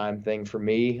downtime thing for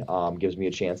me. Gives me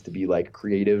a chance to be like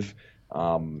creative,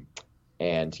 and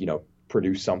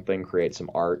produce something, create some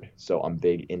art. So I'm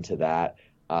big into that.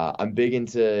 I'm big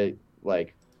into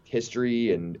like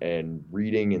history and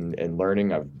reading and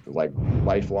learning. I'm like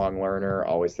lifelong learner,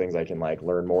 always things I can like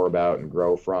learn more about and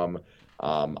grow from.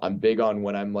 I'm big on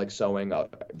when I'm like sewing.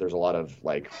 There's a lot of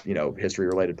like, history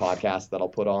related podcasts that I'll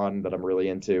put on that I'm really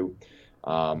into.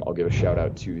 I'll give a shout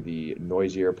out to the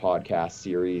Noisier podcast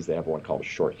series. They have one called A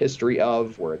Short History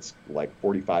Of, where it's like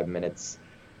 45 minutes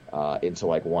into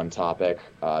like one topic.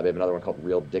 They have another one called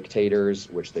Real Dictators,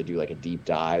 which they do like a deep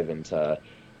dive into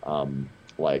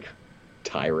like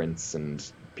tyrants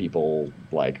and people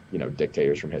like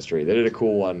dictators from history. They did a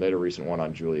cool one. They did a recent one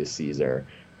on Julius Caesar.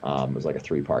 It was like a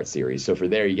 3-part series. So for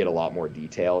there you get a lot more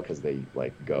detail because they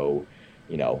like go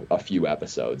a few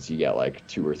episodes. You get like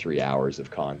 2 or 3 hours of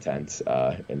content,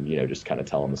 and just kind of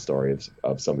telling the story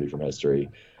of somebody from history.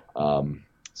 So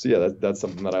yeah, that's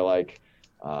something that I like.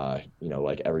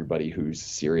 Like everybody who's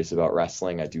serious about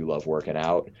wrestling, I do love working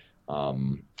out.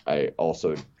 I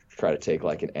also try to take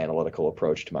like an analytical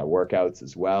approach to my workouts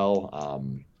as well.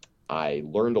 I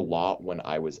learned a lot when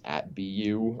I was at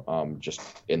BU. Just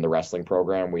in the wrestling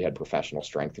program, we had professional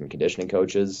strength and conditioning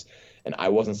coaches, and I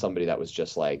wasn't somebody that was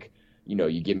just like,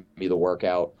 you give me the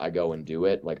workout, I go and do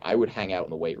it. Like, I would hang out in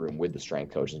the weight room with the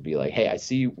strength coaches and be like, hey, I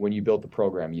see when you built the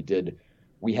program,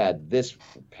 we had this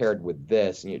paired with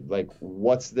this, and like,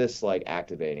 what's this like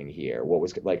activating here? What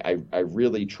was like, I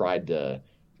really tried to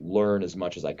learn as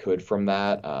much as I could from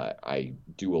that. I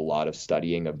do a lot of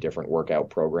studying of different workout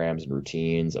programs and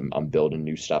routines. I'm building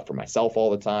new stuff for myself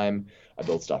all the time. I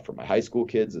build stuff for my high school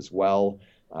kids as well.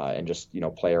 And just,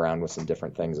 play around with some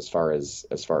different things as far as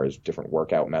different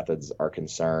workout methods are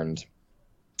concerned.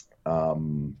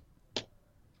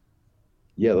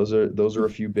 Yeah, those are a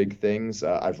few big things.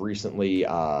 I've recently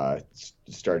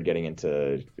started getting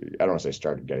into, I don't want to say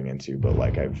started getting into, but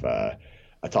like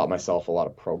I taught myself a lot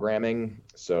of programming.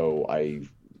 So I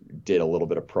did a little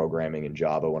bit of programming in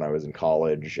Java when I was in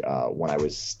college. When I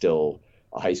was still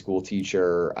a high school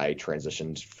teacher, I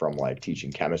transitioned from like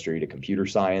teaching chemistry to computer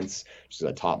science, just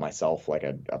I taught myself like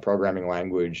a programming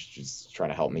language, just trying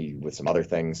to help me with some other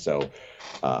things. So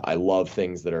I love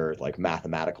things that are like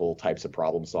mathematical types of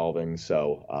problem solving.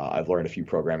 So I've learned a few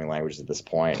programming languages at this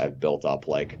point. I've built up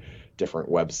like different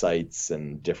websites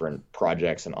and different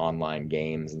projects and online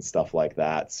games and stuff like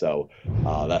that. So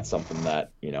that's something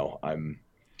that, I'm,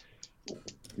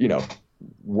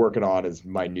 working on as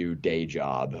my new day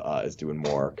job, is doing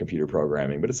more computer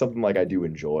programming, but it's something like I do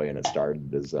enjoy, and it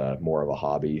started as more of a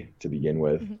hobby to begin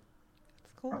with. That's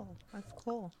cool. That's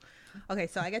cool. Okay,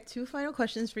 so I got two final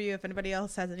questions for you. If anybody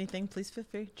else has anything, please feel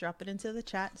free, drop it into the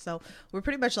chat. So we're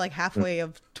pretty much like halfway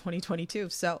of 2022.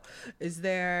 So is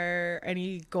there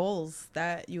any goals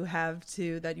that you have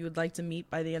that you would like to meet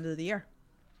by the end of the year?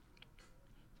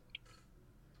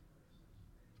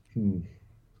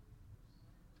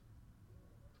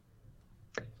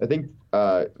 I think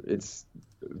it's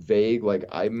vague. Like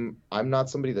I'm not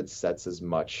somebody that sets as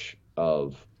much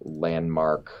of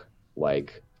landmark,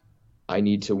 like I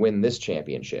need to win this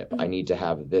championship. I need to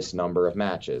have this number of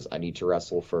matches. I need to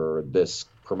wrestle for this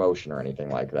promotion or anything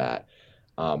like that.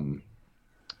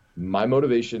 My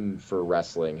motivation for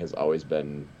wrestling has always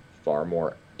been far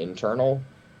more internal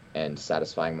and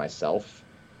satisfying myself.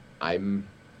 I'm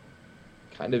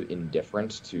kind of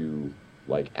indifferent to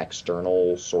like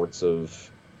external sorts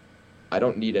of, I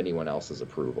don't need anyone else's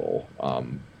approval.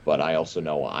 But I also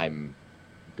know I'm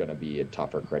going to be a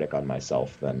tougher critic on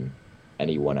myself than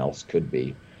anyone else could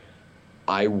be.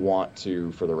 I want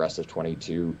to, for the rest of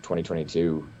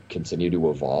 2022, continue to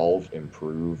evolve,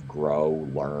 improve, grow,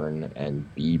 learn,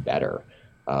 and be better.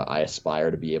 I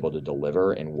aspire to be able to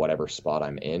deliver in whatever spot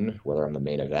I'm in, whether I'm the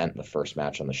main event, the first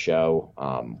match on the show,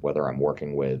 whether I'm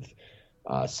working with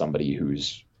somebody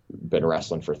who's been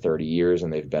wrestling for 30 years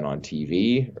and they've been on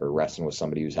TV, or wrestling with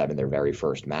somebody who's having their very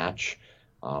first match.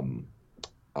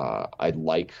 I'd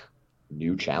like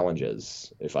new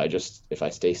challenges. If I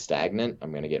stay stagnant,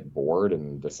 I'm going to get bored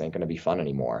and this ain't going to be fun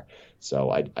anymore. So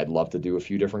I'd love to do a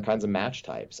few different kinds of match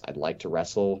types. I'd like to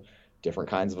wrestle different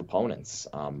kinds of opponents.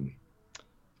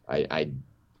 I'd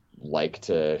like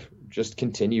to just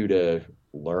continue to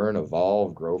learn,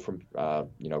 evolve, grow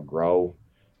grow.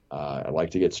 I'd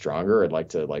like to get stronger. I'd like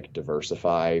to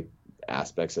diversify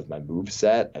aspects of my move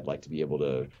set. I'd like to be able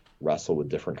to wrestle with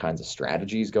different kinds of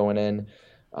strategies going in.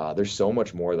 There's so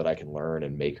much more that I can learn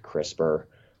and make crisper.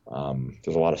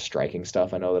 There's a lot of striking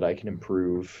stuff I know that I can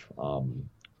improve.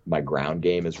 My ground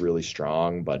game is really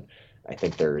strong, but I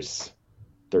think there's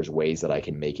ways that I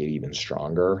can make it even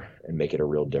stronger and make it a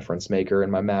real difference maker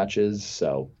in my matches.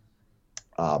 So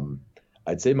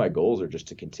I'd say my goals are just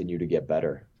to continue to get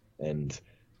better. And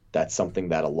that's something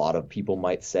that a lot of people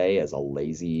might say as a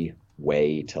lazy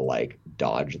way to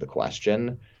dodge the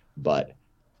question. But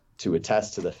to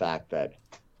attest to the fact that,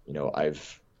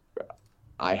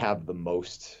 I have the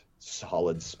most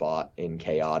solid spot in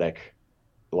chaotic,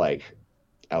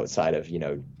 outside of,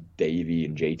 Davey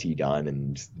and JT Dunn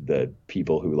and the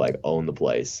people who own the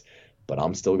place, but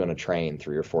I'm still going to train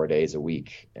 3 or 4 days a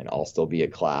week and I'll still be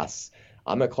at class.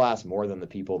 I'm at class more than the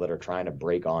people that are trying to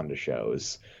break onto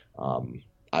shows.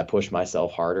 I push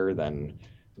myself harder than,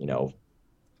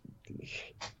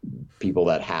 people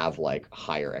that have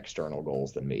higher external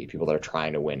goals than me, people that are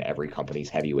trying to win every company's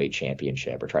heavyweight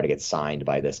championship or try to get signed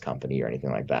by this company or anything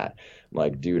like that. I'm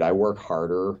like, dude, I work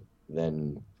harder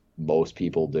than most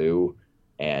people do.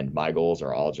 And my goals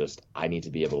are all just, I need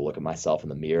to be able to look at myself in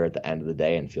the mirror at the end of the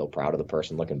day and feel proud of the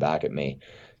person looking back at me.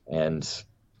 And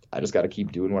I just got to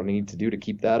keep doing what I need to do to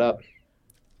keep that up.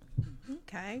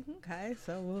 Okay.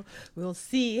 So we'll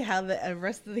see how the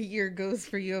rest of the year goes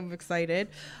for you. I'm excited.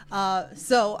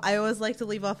 So I always like to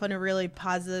leave off on a really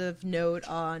positive note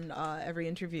on every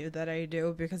interview that I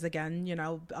do, because again,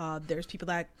 there's people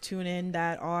that tune in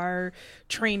that are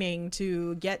training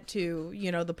to get to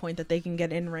the point that they can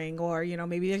get in ring, or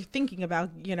maybe they're thinking about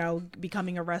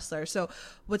becoming a wrestler. So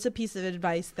what's a piece of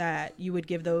advice that you would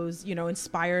give those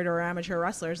inspired or amateur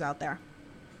wrestlers out there?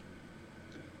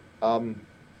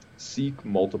 Seek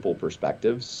multiple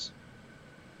perspectives.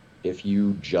 If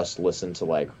you just listen to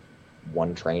like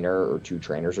one trainer or two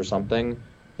trainers or something,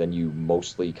 then you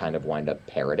mostly kind of wind up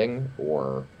parroting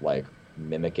or like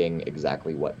mimicking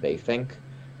exactly what they think.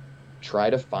 Try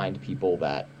to find people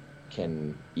that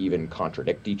can even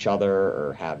contradict each other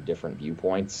or have different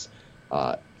viewpoints.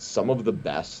 Some of the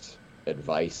best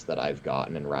advice that I've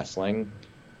gotten in wrestling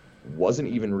wasn't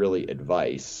even really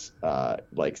advice.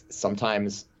 Like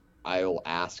sometimes I'll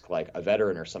ask like a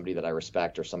veteran or somebody that I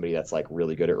respect or somebody that's like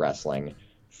really good at wrestling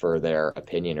for their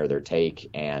opinion or their take,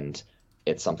 and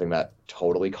it's something that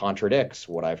totally contradicts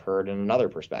what I've heard in another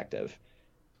perspective.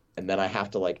 And then I have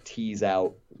to like tease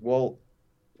out, well,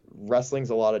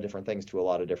 wrestling's a lot of different things to a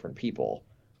lot of different people.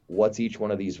 What's each one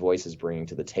of these voices bringing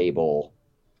to the table,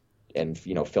 and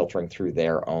filtering through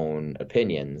their own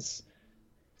opinions.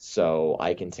 So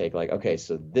I can take like, okay,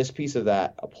 so this piece of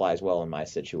that applies well in my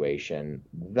situation.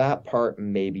 That part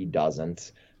maybe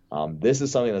doesn't. This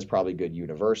is something that's probably good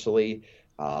universally.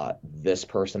 This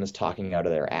person is talking out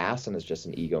of their ass and is just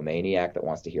an egomaniac that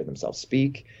wants to hear themselves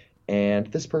speak. And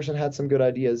this person had some good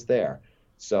ideas there.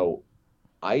 So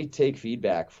I take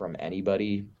feedback from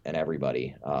anybody and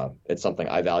everybody. It's something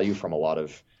I value from a lot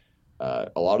of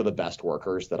the best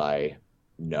workers that I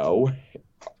know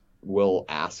will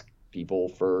ask people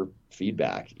for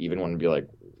feedback, even when it'd be like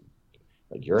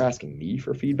you're asking me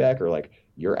for feedback, or like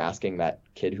you're asking that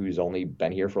kid who's only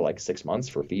been here for like 6 months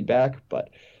for feedback.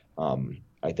 But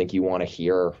I think you want to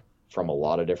hear from a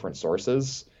lot of different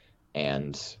sources,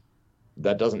 and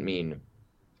that doesn't mean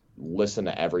listen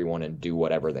to everyone and do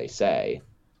whatever they say.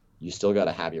 You still got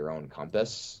to have your own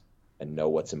compass and know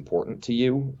what's important to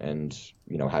you, and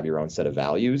have your own set of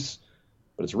values.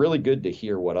 But it's really good to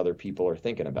hear what other people are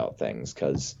thinking about things,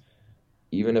 because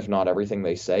even if not everything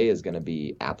they say is going to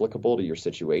be applicable to your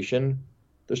situation,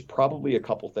 there's probably a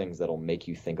couple things that'll make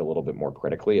you think a little bit more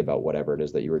critically about whatever it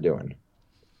is that you were doing.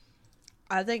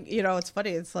 I think, it's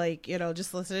funny. It's like,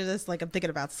 just listening to this, like I'm thinking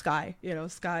about Sky,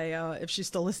 Sky, if she's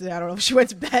still listening, I don't know if she went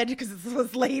to bed because it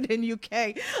was late in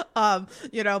UK,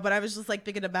 but I was just like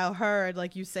thinking about her and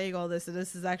like you saying all this. And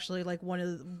this is actually like one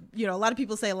of the, a lot of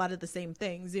people say a lot of the same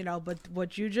things, but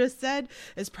what you just said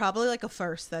is probably like a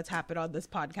first that's happened on this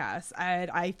podcast.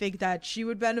 And I think that she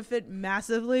would benefit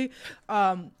massively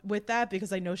with that,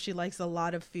 because I know she likes a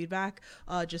lot of feedback,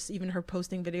 just even her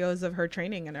posting videos of her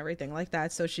training and everything like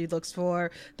that. So she looks for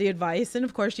the advice, and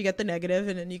of course you get the negative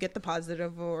and then you get the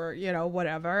positive, or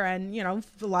whatever. And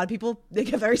a lot of people, they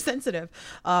get very sensitive,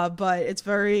 but it's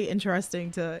very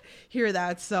interesting to hear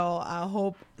that. So I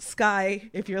hope, Sky,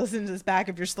 if you're listening to this back,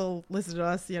 if you're still listening to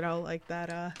us, like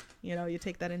that, you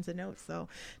take that into notes. So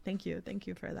thank you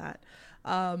for that.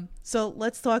 So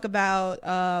let's talk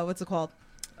about what's it called,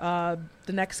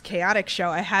 the next Chaotic show.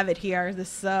 I have it here this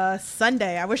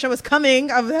Sunday. I wish I was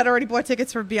coming. I had already bought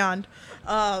tickets for Beyond,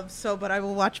 but I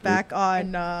will watch back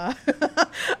on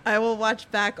I will watch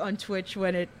back on Twitch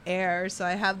when it airs. So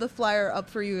I have the flyer up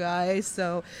for you guys,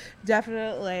 so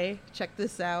definitely check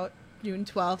this out. June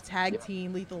 12th, Tag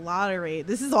Team Lethal Lottery.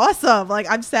 This is awesome. Like,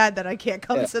 I'm sad that I can't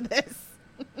come to this.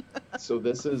 So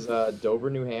this is Dover,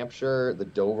 New Hampshire, the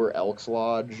Dover Elks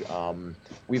Lodge.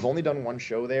 We've only done one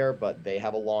show there, but they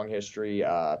have a long history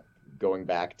going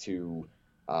back to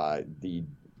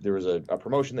there was a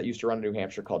promotion that used to run in New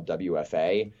Hampshire called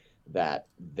WFA, that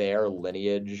their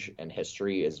lineage and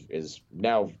history is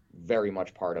now very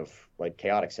much part of like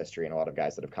Chaotic's history, and a lot of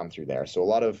guys that have come through there. So a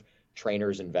lot of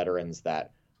trainers and veterans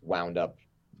that wound up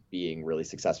being really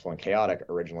successful in Chaotic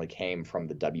originally came from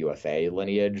the WFA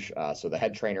lineage. So the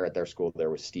head trainer at their school there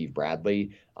was Steve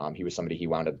Bradley. He was somebody, he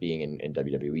wound up being in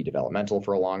WWE developmental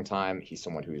for a long time. He's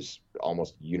someone who's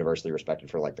almost universally respected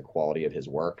for like the quality of his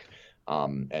work.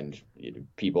 And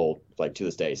people like to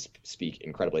this day speak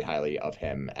incredibly highly of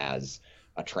him as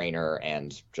a trainer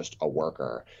and just a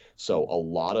worker. So a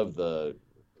lot of the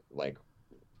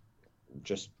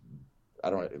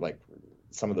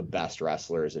some of the best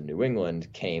wrestlers in New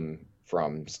England came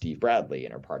from Steve Bradley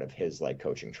and are part of his like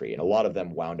coaching tree. And a lot of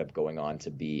them wound up going on to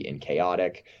be in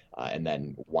Chaotic, and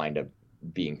then wind up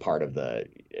being part of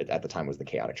at the time was the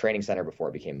Chaotic Training Center before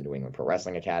it became the New England Pro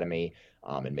Wrestling Academy,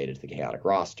 and made it to the Chaotic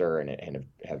roster and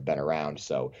have been around.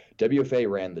 So WFA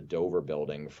ran the Dover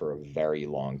building for a very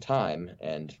long time,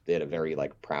 and they had a very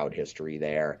like proud history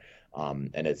there.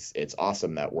 And it's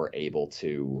awesome that we're able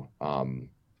to,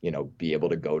 be able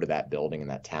to go to that building in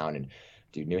that town. And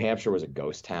dude, New Hampshire was a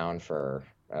ghost town for,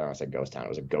 I don't want to say ghost town, it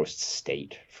was a ghost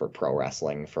state for pro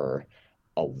wrestling for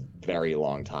a very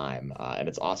long time. And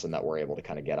it's awesome that we're able to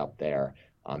kind of get up there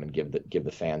and give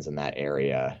the fans in that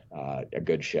area a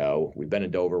good show. We've been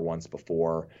in Dover once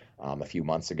before, a few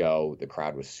months ago. The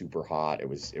crowd was super hot. It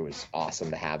was awesome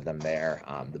to have them there.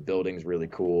 The building's really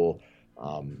cool.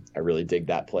 I really dig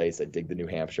that place. I dig the New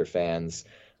Hampshire fans.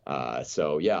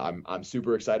 So yeah, I'm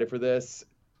super excited for this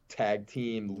tag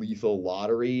team lethal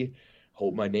lottery.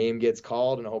 Hope my name gets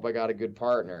called, and I hope I got a good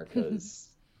partner, because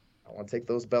I want to take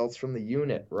those belts from the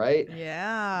unit, right?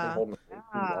 Yeah. Too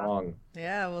long.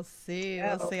 Yeah, we'll see.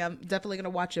 Yeah. We'll see. I'm definitely going to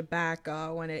watch it back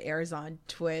when it airs on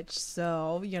Twitch.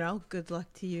 So, good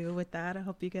luck to you with that. I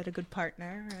hope you get a good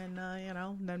partner. And,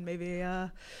 then maybe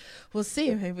we'll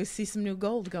see. Maybe we see some new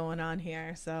gold going on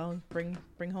here. So bring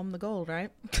home the gold,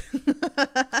 right?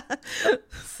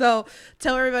 So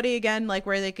tell everybody again, like,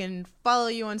 where they can follow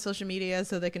you on social media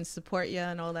so they can support you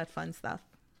and all that fun stuff.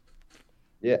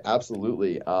 Yeah,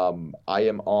 absolutely. I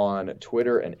am on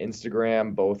Twitter and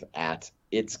Instagram, both at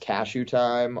It's Cashew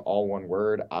Time, all one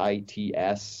word,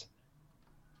 ITSCASHEW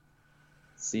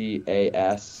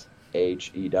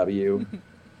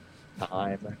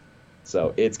time.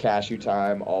 So It's Cashew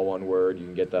Time, all one word. You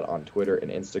can get that on Twitter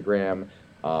and Instagram.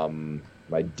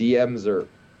 My DMs are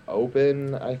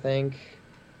open, I think.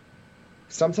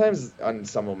 Sometimes on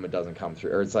some of them it doesn't come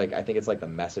through, or it's like, I think it's like the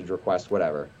message request,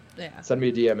 whatever. Yeah. Send me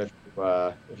a DM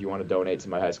if you want to donate to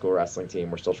my high school wrestling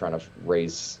team. We're still trying to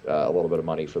raise a little bit of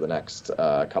money for the next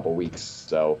couple weeks.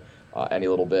 So any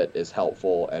little bit is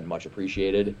helpful and much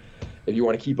appreciated. If you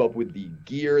want to keep up with the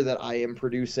gear that I am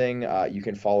producing, you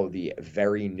can follow the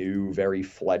very new, very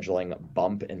fledgling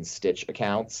Bump and Stitch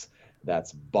accounts.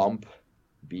 That's Bump,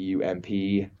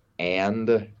 BUMP,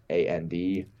 and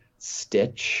AND,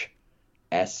 Stitch,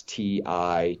 STITCH.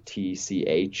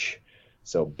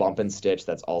 So Bump and Stitch,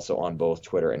 that's also on both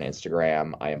Twitter and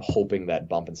Instagram. I am hoping that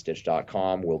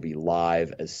bumpandstitch.com will be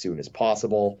live as soon as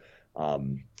possible.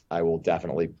 I will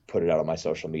definitely put it out on my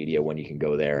social media when you can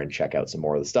go there and check out some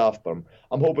more of the stuff. But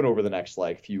I'm hoping over the next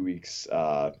few weeks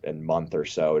and month or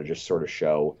so to just sort of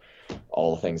show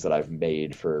all the things that I've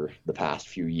made for the past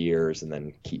few years, and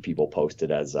then keep people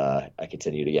posted as I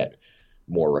continue to get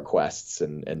more requests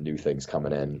and new things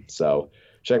coming in. So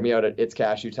check me out at It's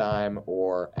Cashew Time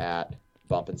or at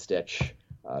Bump and Stitch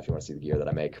if you want to see the gear that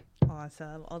I make.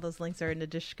 Awesome. All those links are in the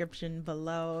description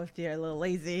below. If you're a little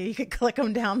lazy, you can click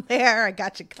them down there. I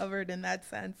got you covered in that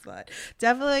sense. But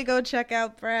definitely go check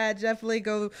out Brad. Definitely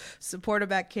go support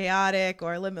him at Chaotic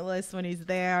or Limitless when he's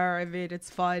there. I mean, it's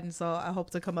fun. So I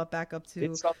hope to come back up to...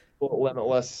 It's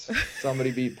Limitless.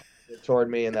 Somebody be toward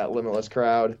me in that Limitless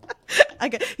crowd.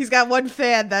 He's got one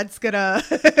fan that's going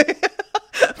to...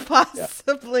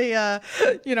 possibly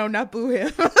not boo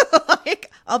him.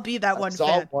 I'll be that one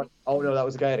fan. Oh no, that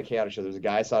was a guy at a Chaotic show. There was a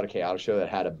guy I saw at a Chaotic show that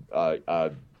had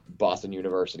a Boston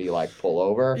University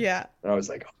pullover. Yeah. And I was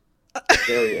like,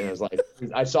 Terry, and it was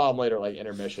I saw him later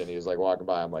intermission. He was walking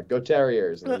by. I'm like, go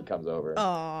Terriers, and he comes over. Oh,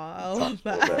 I love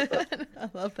that. I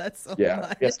love that so much. Yeah,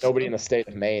 I guess nobody in the state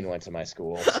of Maine went to my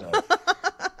school. So.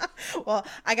 Well,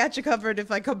 I got you covered if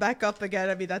I come back up again.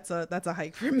 I mean, that's a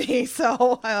hike for me.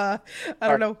 So I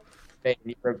don't know.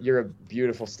 You're a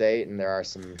beautiful state, and there are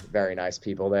some very nice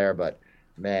people there. But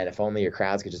man, if only your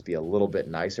crowds could just be a little bit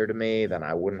nicer to me, then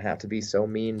I wouldn't have to be so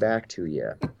mean back to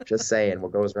you. Just saying,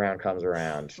 what goes around comes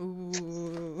around.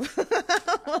 Ooh.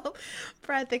 Well,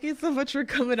 Brad, thank you so much for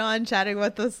coming on, chatting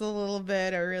with us a little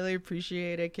bit. I really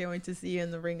appreciate it. Can't wait to see you in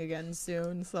the ring again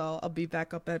soon. So I'll be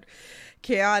back up at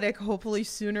Chaotic, hopefully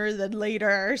sooner than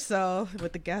later. So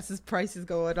with the gas prices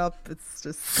going up, it's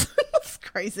just it's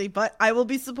crazy. But I will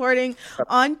be supporting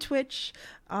on Twitch,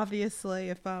 obviously,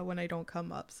 if when I don't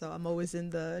come up. So I'm always in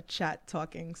the chat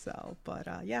talking. So, but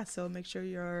yeah, so make sure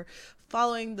you're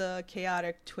following the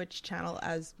Chaotic Twitch channel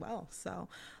as well. So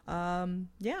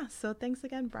yeah, so thanks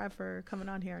again, Brad, for coming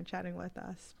on here and chatting with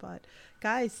us. But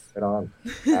guys, Get on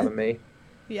having me.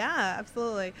 Yeah,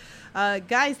 absolutely.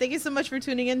 Guys, thank you so much for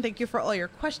tuning in. Thank you for all your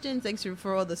questions. Thanks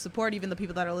for all the support, even the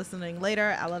people that are listening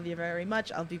later. I love you very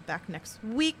much. I'll be back next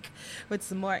week with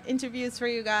some more interviews for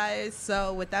you guys.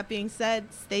 So with that being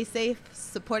said, stay safe,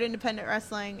 support independent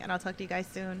wrestling, and I'll talk to you guys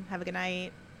soon. Have a good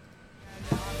night.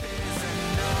 Enough is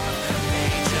enough.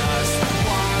 They just